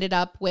he ended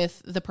up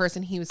with the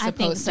person he was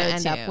supposed to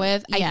end up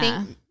with. Yeah. I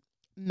think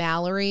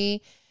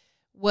Mallory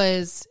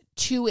was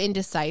too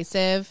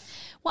indecisive.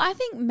 Well, I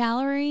think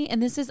Mallory,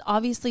 and this is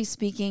obviously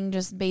speaking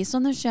just based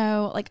on the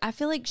show, like I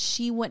feel like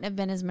she wouldn't have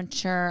been as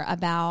mature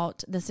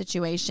about the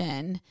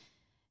situation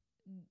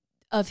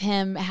of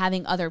him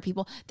having other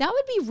people. That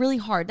would be really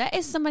hard. That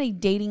is somebody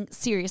dating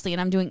seriously,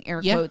 and I'm doing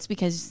air quotes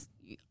because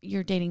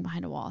you're dating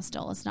behind a wall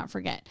still. Let's not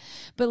forget.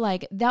 But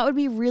like that would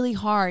be really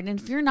hard. And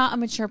if you're not a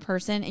mature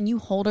person and you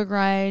hold a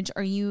grudge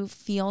or you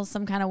feel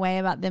some kind of way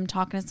about them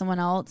talking to someone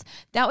else,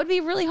 that would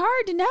be really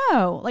hard to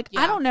know. Like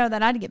I don't know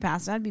that I'd get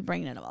past it. I'd be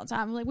bringing it up all the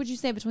time. Like, what'd you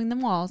say between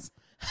them walls?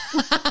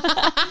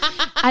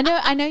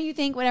 I know you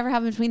think whatever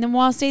happened between them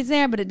walls stays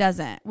there, but it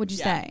doesn't. What'd you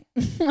say?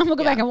 I'm gonna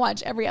go back and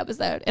watch every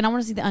episode, and I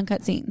want to see the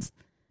uncut scenes.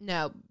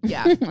 No,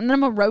 yeah. And then I'm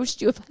gonna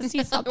roast you if I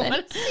see something. I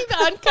want to see the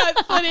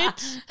uncut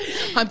footage.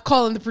 I'm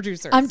calling the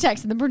producers. I'm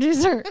texting the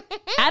producer.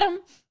 Adam,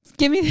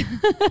 give me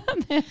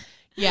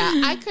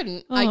Yeah, I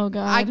couldn't. Oh,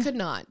 God. I could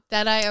not.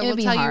 That I will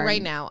tell you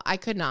right now. I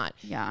could not.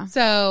 Yeah.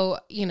 So,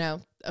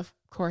 of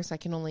course I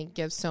can only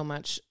give so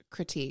much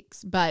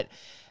critiques, but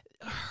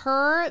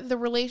the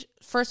relation,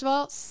 first of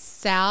all,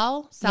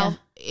 Sal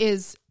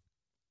is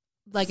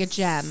like a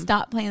gem.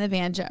 Stop playing the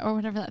banjo or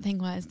whatever that thing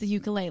was, the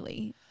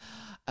ukulele.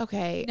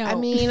 Okay. No. I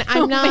mean,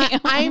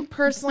 I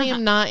personally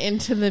am not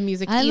into the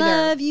music either. I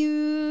love you.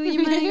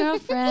 You're my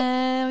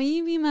girlfriend. Will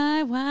you be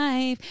my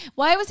wife?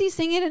 Why was he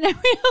singing it?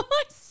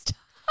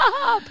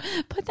 Stop.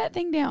 Put that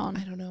thing down.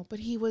 I don't know, but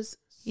he's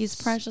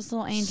precious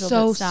little angel.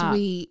 So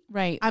sweet.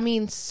 Right. I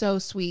mean, so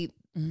sweet.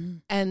 Mm-hmm.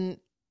 And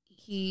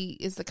he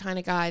is the kind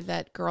of guy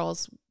that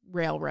girls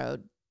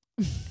railroad.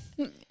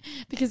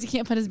 Because he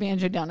can't put his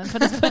banjo down and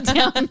put his foot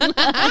down.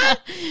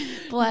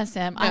 Bless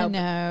him. No, I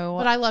know.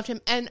 But I loved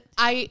him. And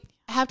I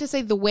have to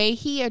say the way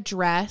he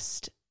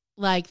addressed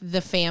like the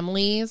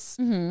families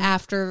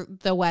after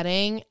the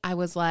wedding, I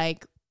was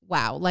like,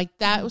 wow, like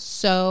that was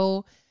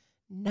so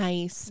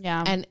nice.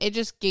 Yeah. And it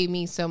just gave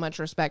me so much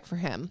respect for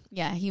him.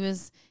 Yeah,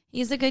 he's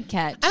a good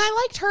catch. And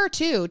I liked her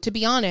too, to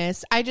be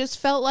honest. I just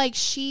felt like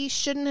she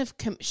shouldn't have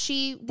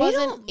she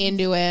wasn't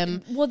into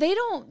him. Well, they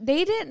did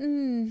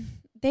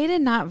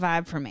not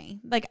vibe for me.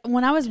 Like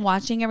when I was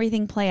watching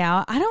everything play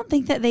out, I don't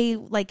think that they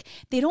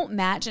don't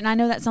match. And I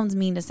know that sounds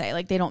mean to say,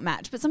 like they don't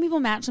match, but some people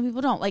match, some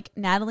people don't. Like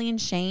Natalie and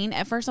Shane,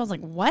 at first I was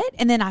like, what?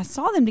 And then I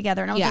saw them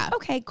together and I was like,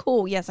 okay,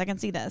 cool. Yes, I can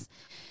see this.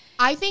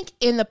 I think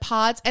in the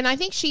pods, and I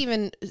think she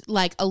even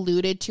like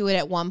alluded to it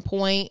at one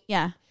point.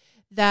 Yeah.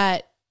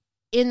 That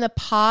in the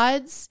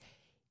pods,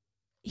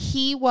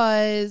 he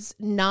was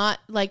not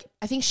like,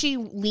 I think she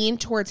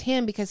leaned towards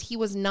him because he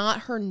was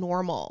not her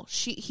normal.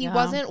 He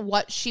wasn't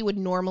what she would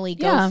normally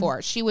go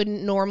for. She would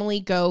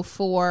normally go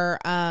for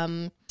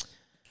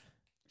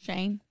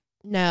Shane.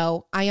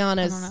 No,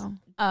 Ayana's. I don't know.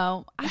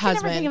 Oh, I husband.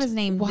 can never think of his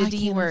name. Why the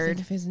D can't word. I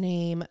think of his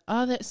name.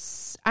 Oh,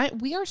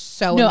 we are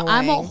so no.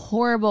 annoying. I'm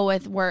horrible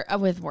with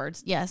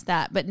words. Yes,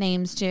 that, but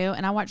names too.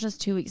 And I watched this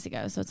 2 weeks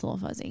ago, so it's a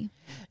little fuzzy.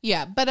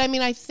 Yeah, but I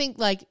mean, I think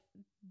like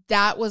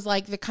that was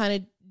like the kind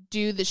of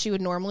dude that she would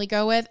normally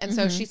go with, and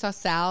so she saw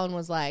Sal and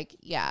was like,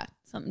 yeah,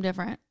 something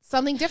different,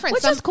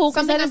 which is cool,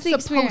 something that I'm is the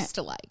supposed experience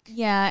to like.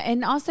 Yeah,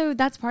 and also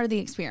that's part of the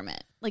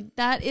experiment. Like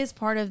that is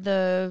part of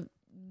the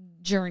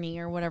journey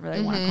or whatever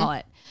they want to call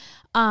it.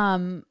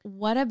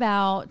 What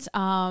about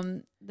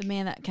the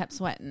man that kept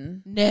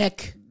sweating?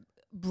 Nick.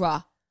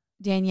 Bruh.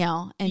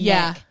 Danielle and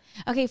Yeah. Nick.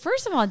 Okay,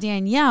 first of all,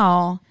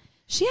 Danielle,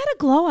 she had a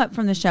glow up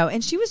from the show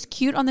and she was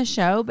cute on the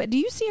show, but do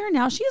you see her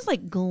now? She is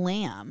like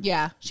glam.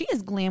 Yeah. She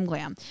is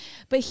glam.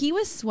 But he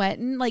was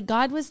sweating. Like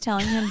God was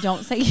telling him,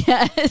 don't say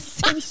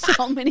yes in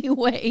so many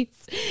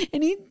ways.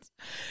 And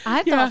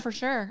I thought for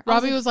sure.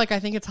 Robbie was like, I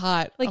think it's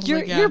hot. Like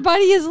your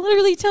body is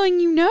literally telling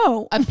you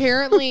no.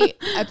 Apparently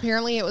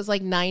it was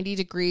like 90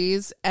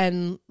 degrees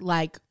and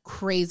like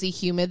crazy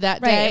humid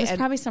that right. day. It was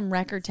probably some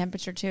record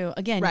temperature too.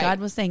 Again, right. God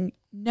was saying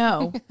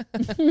no.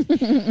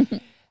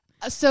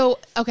 So,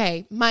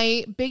 okay,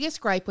 my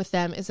biggest gripe with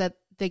them is that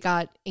they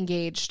got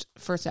engaged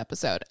first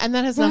episode. And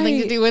that has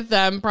nothing to do with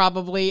them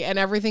probably and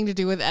everything to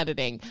do with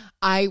editing.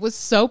 I was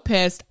so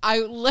pissed. I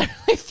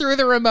literally threw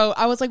the remote.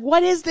 I was like,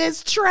 what is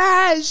this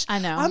trash? I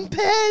know. I'm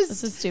pissed.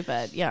 This is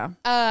stupid. Yeah.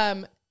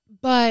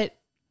 But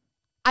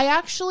I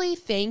actually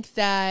think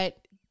that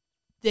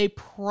you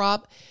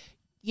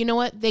know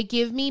what? They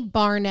give me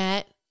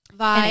Barnett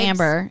vibes. And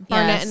Amber.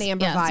 Barnett Yes. and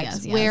Amber Yes, vibes.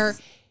 yes, yes. Where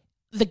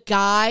the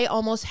guy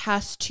almost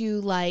has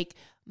to like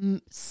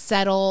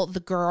settle the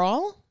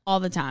girl. All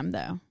the time,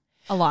 though.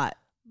 A lot.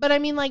 But I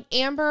mean, like,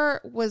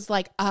 Amber was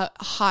like a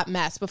hot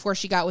mess before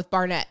she got with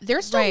Barnett.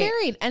 They're still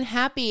married and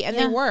happy and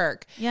they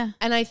work. Yeah.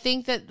 And I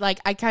think that, like,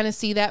 I kind of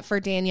see that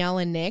for Danielle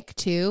and Nick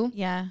too.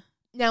 Yeah.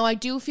 Now, I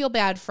do feel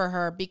bad for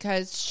her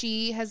because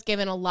she has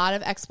given a lot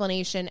of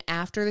explanation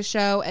after the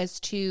show as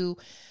to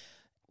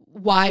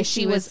why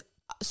she was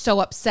so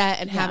upset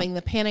and having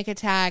the panic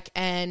attack,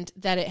 and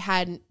that it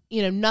had,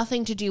 you know,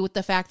 nothing to do with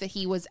the fact that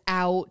he was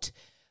out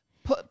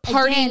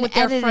partying with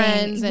their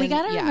friends. We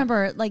got to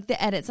remember, like,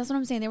 the edits. That's what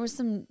I'm saying. There was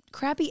some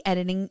crappy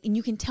editing, and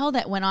you can tell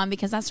that went on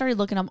because I started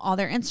looking up all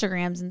their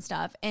Instagrams and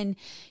stuff. And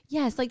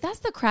yes, like, that's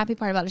the crappy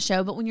part about a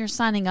show. But when you're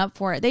signing up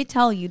for it, they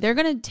tell you they're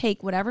going to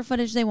take whatever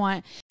footage they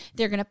want.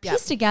 They're going to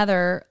piece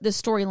together the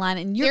storyline,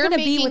 and you're going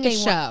to be what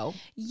they want.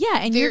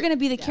 Yeah, and you're going to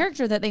be the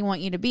character that they want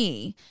you to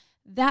be.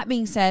 That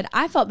being said,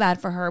 I felt bad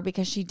for her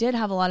because she did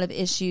have a lot of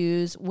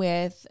issues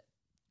with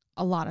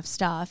a lot of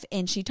stuff,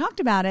 and she talked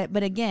about it,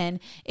 but again,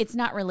 it's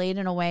not relayed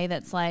in a way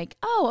that's like,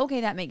 oh,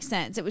 okay, that makes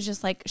sense. It was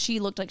just like she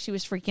looked like she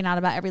was freaking out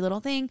about every little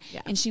thing,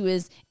 and she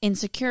was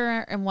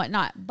insecure and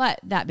whatnot.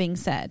 But that being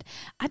said,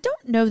 I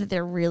don't know that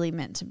they're really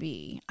meant to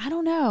be. I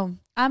don't know.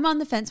 I'm on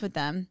the fence with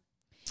them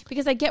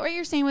because I get what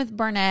you're saying with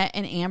Barnett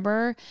and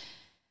Amber,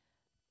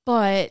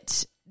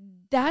 but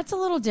that's a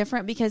little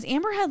different because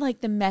Amber had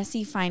like the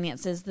messy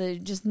finances, the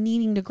just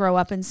needing to grow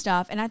up and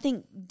stuff. And I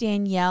think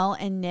Danielle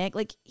and Nick,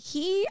 like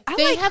I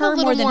like her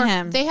more than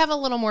him. They have a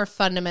little more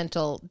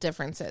fundamental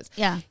differences.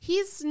 Yeah.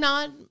 He's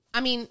not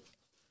my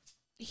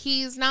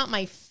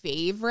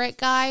favorite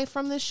guy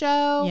from the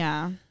show.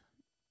 Yeah.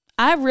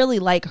 I really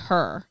like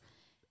her.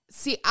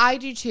 See, I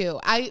do too.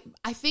 I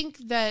think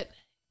that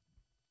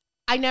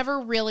I never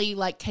really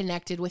like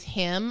connected with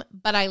him,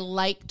 but I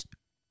liked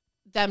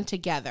them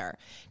together.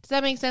 Does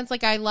that make sense?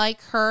 Like, I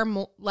like her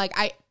like,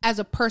 I as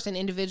a person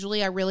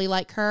individually, I really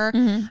like her.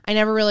 Mm-hmm. I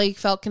never really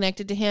felt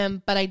connected to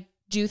him, but I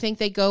do think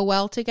they go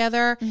well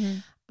together. Mm-hmm.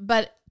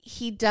 But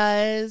he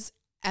does,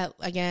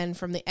 again,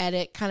 from the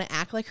edit, kind of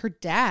act like her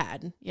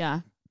dad.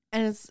 Yeah.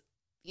 And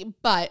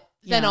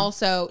then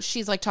also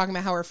she's like talking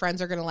about how her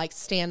friends are going to like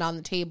stand on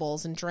the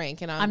tables and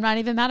drink. And I'm not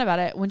even mad about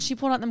it. When she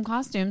pulled out them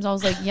costumes, I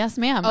was like, yes,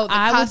 ma'am. Oh,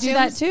 I would do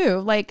that too.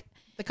 Like,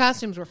 the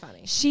costumes were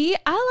funny.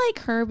 I like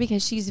her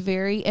because she's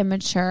very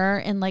immature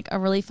in like a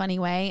really funny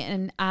way,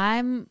 and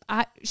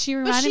she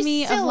reminded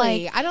me silly. of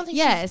like, I don't think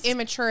she's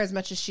immature as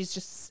much as she's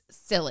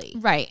just silly.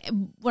 Right.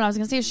 What I was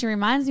gonna say is she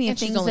reminds me of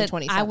things that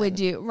 27. I would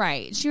do.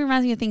 Right. She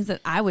reminds me of things that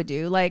I would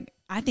do. Like,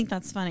 I think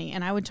that's funny,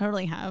 and I would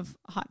totally have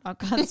a hot dog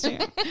costume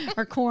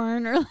or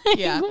corn or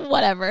like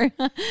whatever.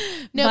 No,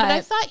 but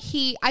I thought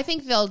I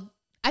think they'll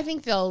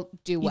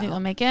do well. You think they'll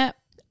make it?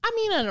 I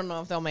mean, I don't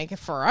know if they'll make it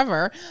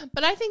forever,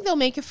 but I think they'll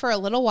make it for a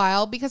little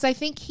while because I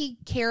think he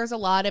cares a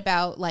lot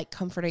about like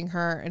comforting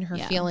her and her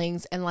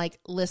feelings and like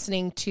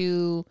listening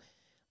to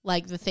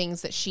like the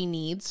things that she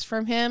needs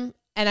from him.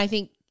 And I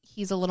think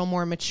he's a little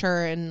more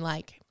mature in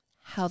like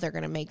how they're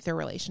going to make their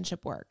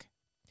relationship work.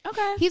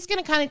 Okay. He's going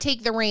to kind of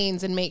take the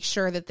reins and make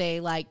sure that they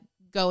like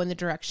go in the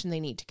direction they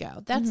need to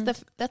go.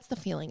 That's the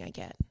feeling I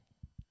get.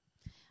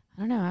 I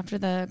don't know. After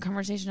the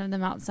conversation of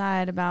them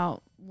outside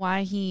about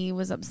why he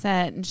was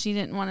upset and she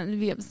didn't want him to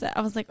be upset,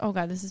 I was like, oh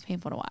God, this is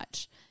painful to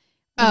watch.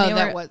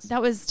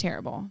 That was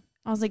terrible.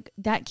 I was like,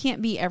 that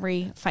can't be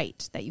every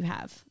fight that you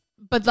have.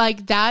 But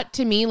like that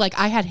to me, like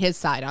I had his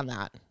side on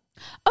that.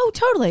 Oh,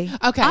 totally.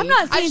 Okay. I'm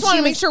not saying I just want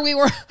to make sure we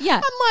were. Yeah.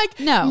 I'm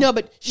like, no,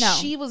 but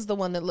she was the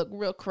one that looked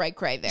real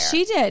cray there.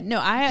 She did. No,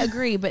 I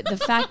agree. But the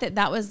fact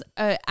that was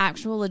an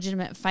actual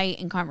legitimate fight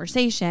and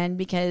conversation,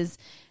 because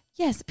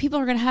yes, people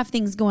are going to have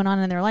things going on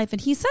in their life.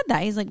 And he said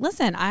that. He's like,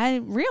 listen, I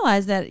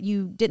realized that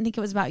you didn't think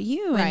it was about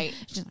you. Right.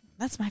 And she's like,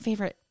 that's my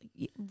favorite.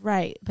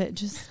 Right. But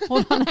just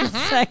hold on a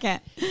second.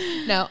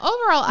 No,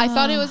 overall, I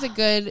thought it was a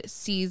good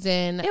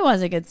season. It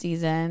was a good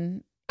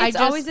season. It's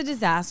always a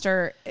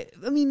disaster.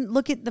 I mean,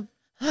 look at the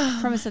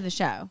premise of the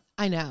show.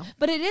 I know.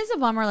 But it is a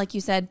bummer, like you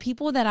said.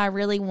 People that I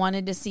really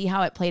wanted to see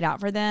how it played out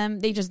for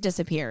them, they just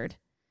disappeared.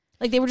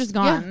 Like, they were just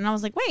gone. Yeah. And I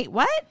was like, wait,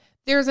 what?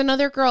 There's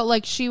another girl,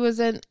 like she was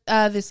in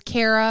this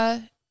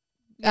Kara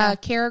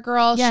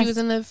girl. Yes. She was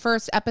in the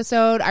first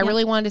episode. I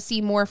really wanted to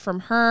see more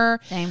from her.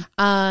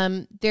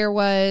 Same. There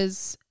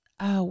was,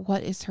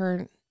 what is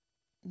her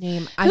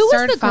name? Who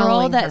was the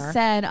girl that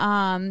said,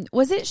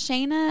 was it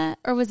Shayna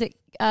or was it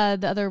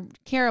the other,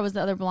 Kara was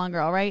the other blonde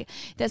girl, right?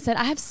 That said,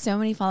 I have so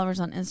many followers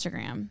on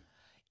Instagram.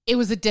 It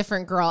was a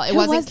different girl. It Who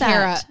wasn't was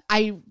Kara. That?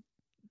 I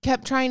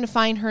kept trying to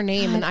find her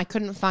name and I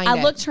couldn't find it.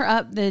 I looked her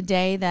up the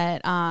day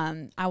that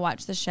I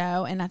watched the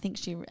show, and I think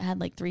she had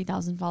like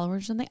 3,000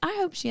 followers or something. I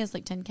hope she has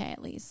like 10K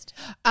at least.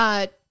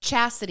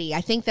 Chastity.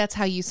 I think that's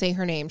how you say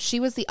her name. She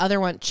was the other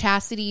one.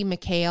 Chastity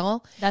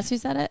McHale. That's who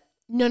said it?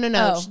 No.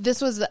 Oh. This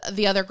was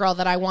the other girl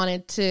that I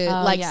wanted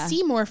to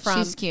see more from.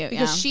 She's cute,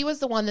 because she was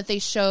the one that they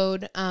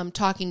showed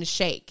talking to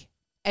Shake.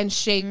 And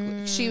Shake,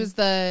 she was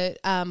the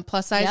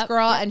plus size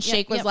girl, and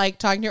Shake was like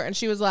talking to her, and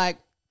she was like,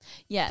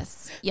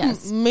 Yes.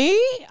 Me?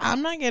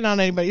 I'm not getting on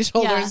anybody's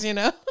shoulders, you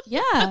know?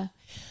 Yeah.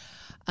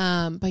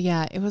 But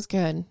yeah, it was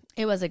good.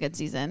 It was a good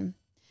season.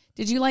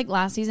 Did you like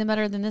last season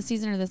better than this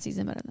season or this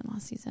season better than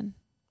last season?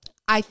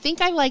 I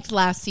think I liked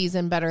last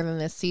season better than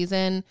this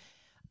season.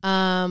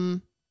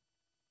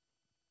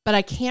 But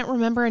I can't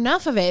remember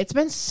enough of it. It's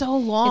been so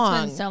long.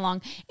 It's been so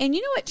long. And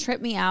you know what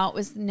tripped me out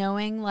was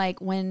knowing like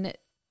when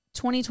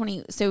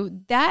 2020, so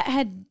that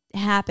had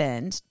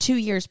happened 2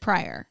 years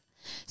prior.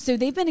 So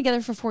they've been together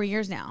for 4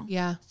 years now.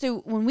 Yeah. So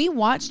when we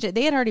watched it,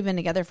 they had already been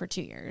together for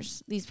 2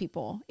 years, these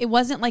people. It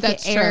wasn't like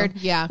That's it aired.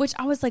 true. Yeah. Which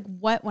I was like,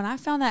 what? When I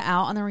found that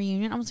out on the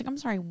reunion, I was like, I'm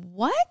sorry,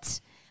 what?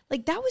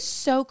 Like that was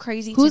so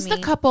crazy Who's to me.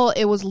 the couple?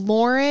 It was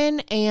Lauren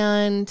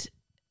and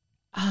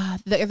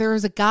there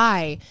was a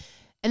guy.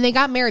 And they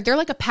got married. They're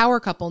like a power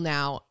couple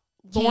now.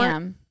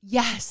 Cam.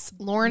 Yes.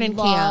 Lauren and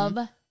Love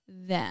Cam.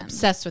 them.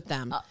 Obsessed with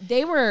them.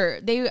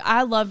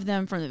 I loved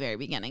them from the very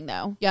beginning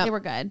though. Yeah. They were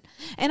good.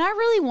 And I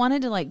really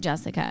wanted to like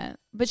Jessica,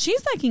 but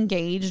she's like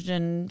engaged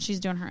and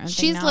she's doing her own thing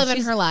She's now.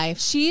 living her life.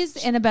 She's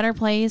in a better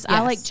place. Yes.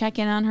 I like check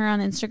in on her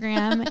on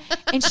Instagram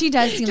and she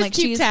does seem Just like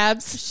keep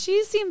tabs.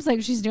 She seems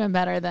like she's doing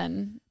better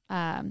than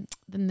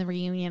the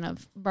reunion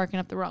of barking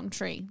up the wrong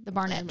tree, the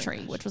Barnett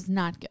tree, which was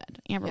not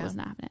good. Amber was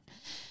not having it.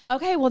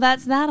 Okay, well,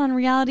 that's that on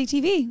reality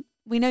TV.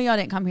 We know y'all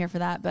didn't come here for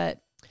that,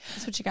 but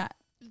that's what you got.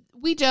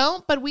 We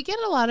don't, but we get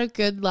a lot of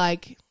good,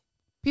 like,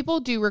 people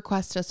do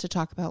request us to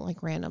talk about,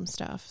 like, random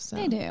stuff. So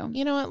They do.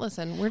 You know what?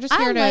 Listen, we're just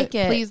here to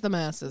please the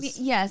masses.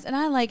 Yes, and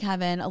I like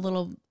having a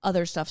little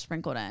other stuff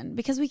sprinkled in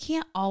because we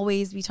can't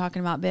always be talking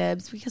about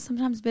bibs because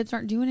sometimes bibs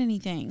aren't doing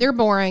anything. They're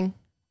boring.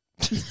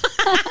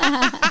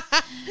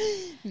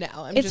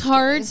 It's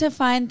hard to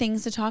find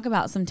things to talk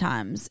about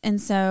sometimes.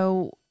 And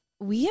so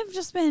we have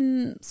just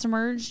been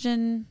submerged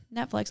in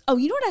Netflix. Oh,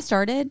 you know what I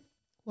started?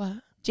 What?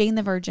 Jane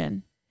the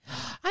Virgin.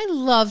 I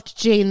loved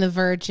Jane the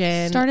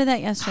Virgin. Started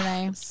that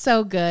yesterday.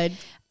 So good.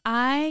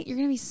 You're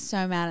going to be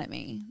so mad at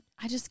me.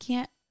 I just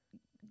can't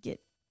get,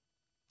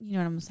 you know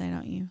what I'm going to say,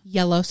 don't you?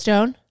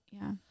 Yellowstone?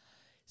 Yeah.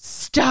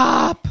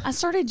 Stop. I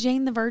started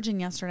Jane the Virgin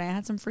yesterday. I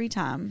had some free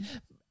time.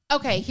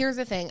 Okay, here's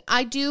the thing.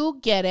 I do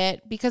get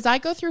it because I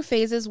go through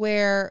phases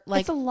where,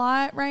 like, it's a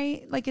lot,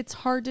 right? Like, it's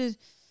hard to.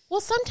 Well,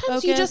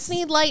 sometimes you just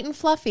need light and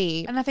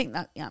fluffy. And I think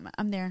that, yeah,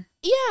 I'm there.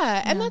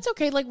 Yeah, and that's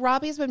okay. Like,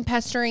 Robbie's been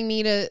pestering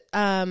me to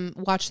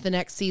watch the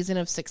next season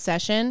of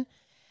Succession.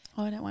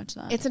 Oh, I didn't watch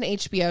that. It's an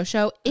HBO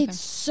show. Okay. It's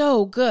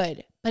so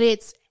good, but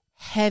it's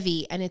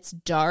heavy and it's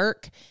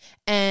dark.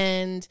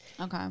 And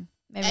okay.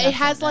 Maybe it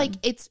has like,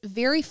 it's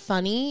very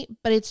funny,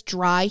 but it's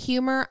dry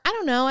humor. I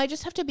don't know. I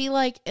just have to be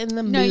like in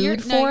the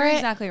mood for it.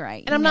 Exactly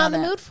right. And I'm not in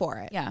the mood for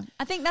it. Yeah.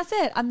 I think that's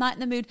it. I'm not in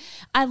the mood.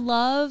 I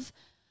love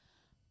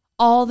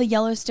all the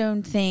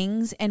Yellowstone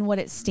things and what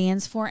it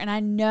stands for. And I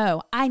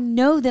know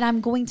that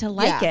I'm going to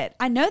like it.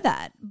 I know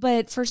that.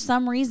 But for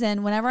some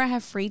reason, whenever I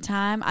have free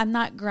time, I'm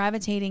not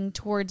gravitating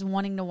towards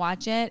wanting to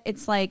watch it.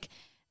 It's like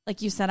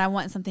you said, I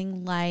want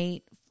something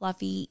light,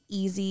 fluffy,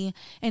 easy.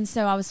 And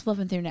so I was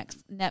flipping through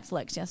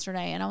Netflix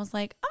yesterday and I was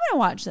like, I'm going to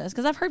watch this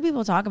because I've heard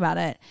people talk about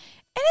it.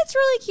 And it's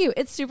really cute.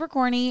 It's super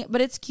corny,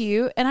 but it's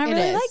cute. And I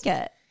really like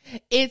it.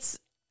 It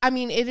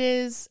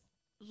is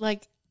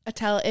like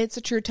it's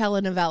a true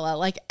telenovela.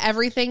 Like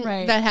everything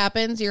that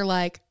happens, you're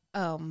like,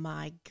 oh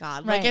my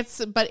God. Like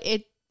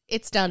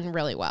it's done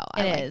really well.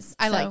 I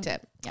liked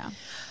it. Yeah.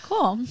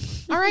 Cool.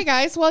 All right,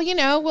 guys. Well,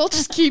 we'll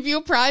just keep you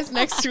apprised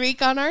next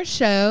week on our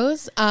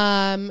shows.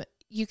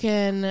 You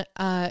can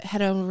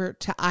head over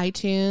to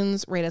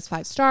iTunes, rate us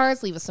 5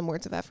 stars, leave us some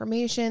words of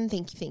affirmation.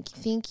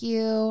 Thank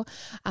you.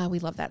 We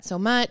love that so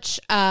much.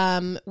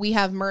 We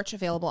have merch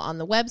available on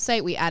the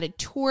website. We added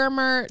tour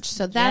merch,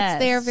 so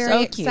that's there.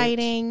 Very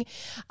exciting.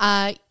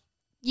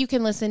 You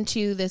can listen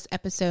to this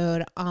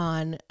episode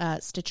on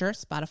Stitcher,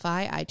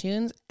 Spotify,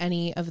 iTunes,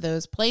 any of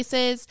those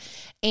places.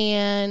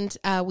 And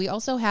we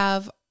also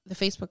have the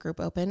Facebook group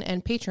open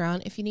and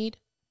Patreon if you need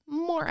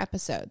more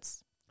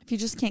episodes. If you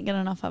just can't get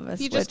enough of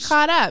us. You just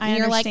caught up and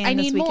you're like, I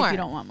need more. If you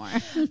don't want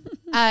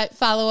more.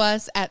 Follow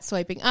us at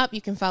Swiping Up.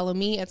 You can follow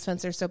me at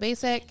Spencer So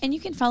Basic. And you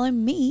can follow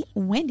me,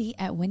 Wendy,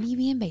 at Wendy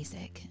Being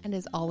Basic. And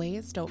as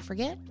always, don't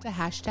forget to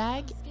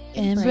hashtag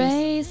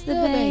Embrace the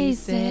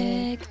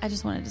basic. I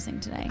just wanted to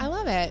sing today. I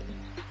love it.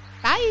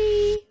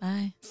 Bye.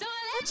 Bye. So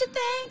let you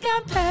think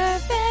I'm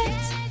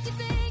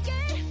perfect.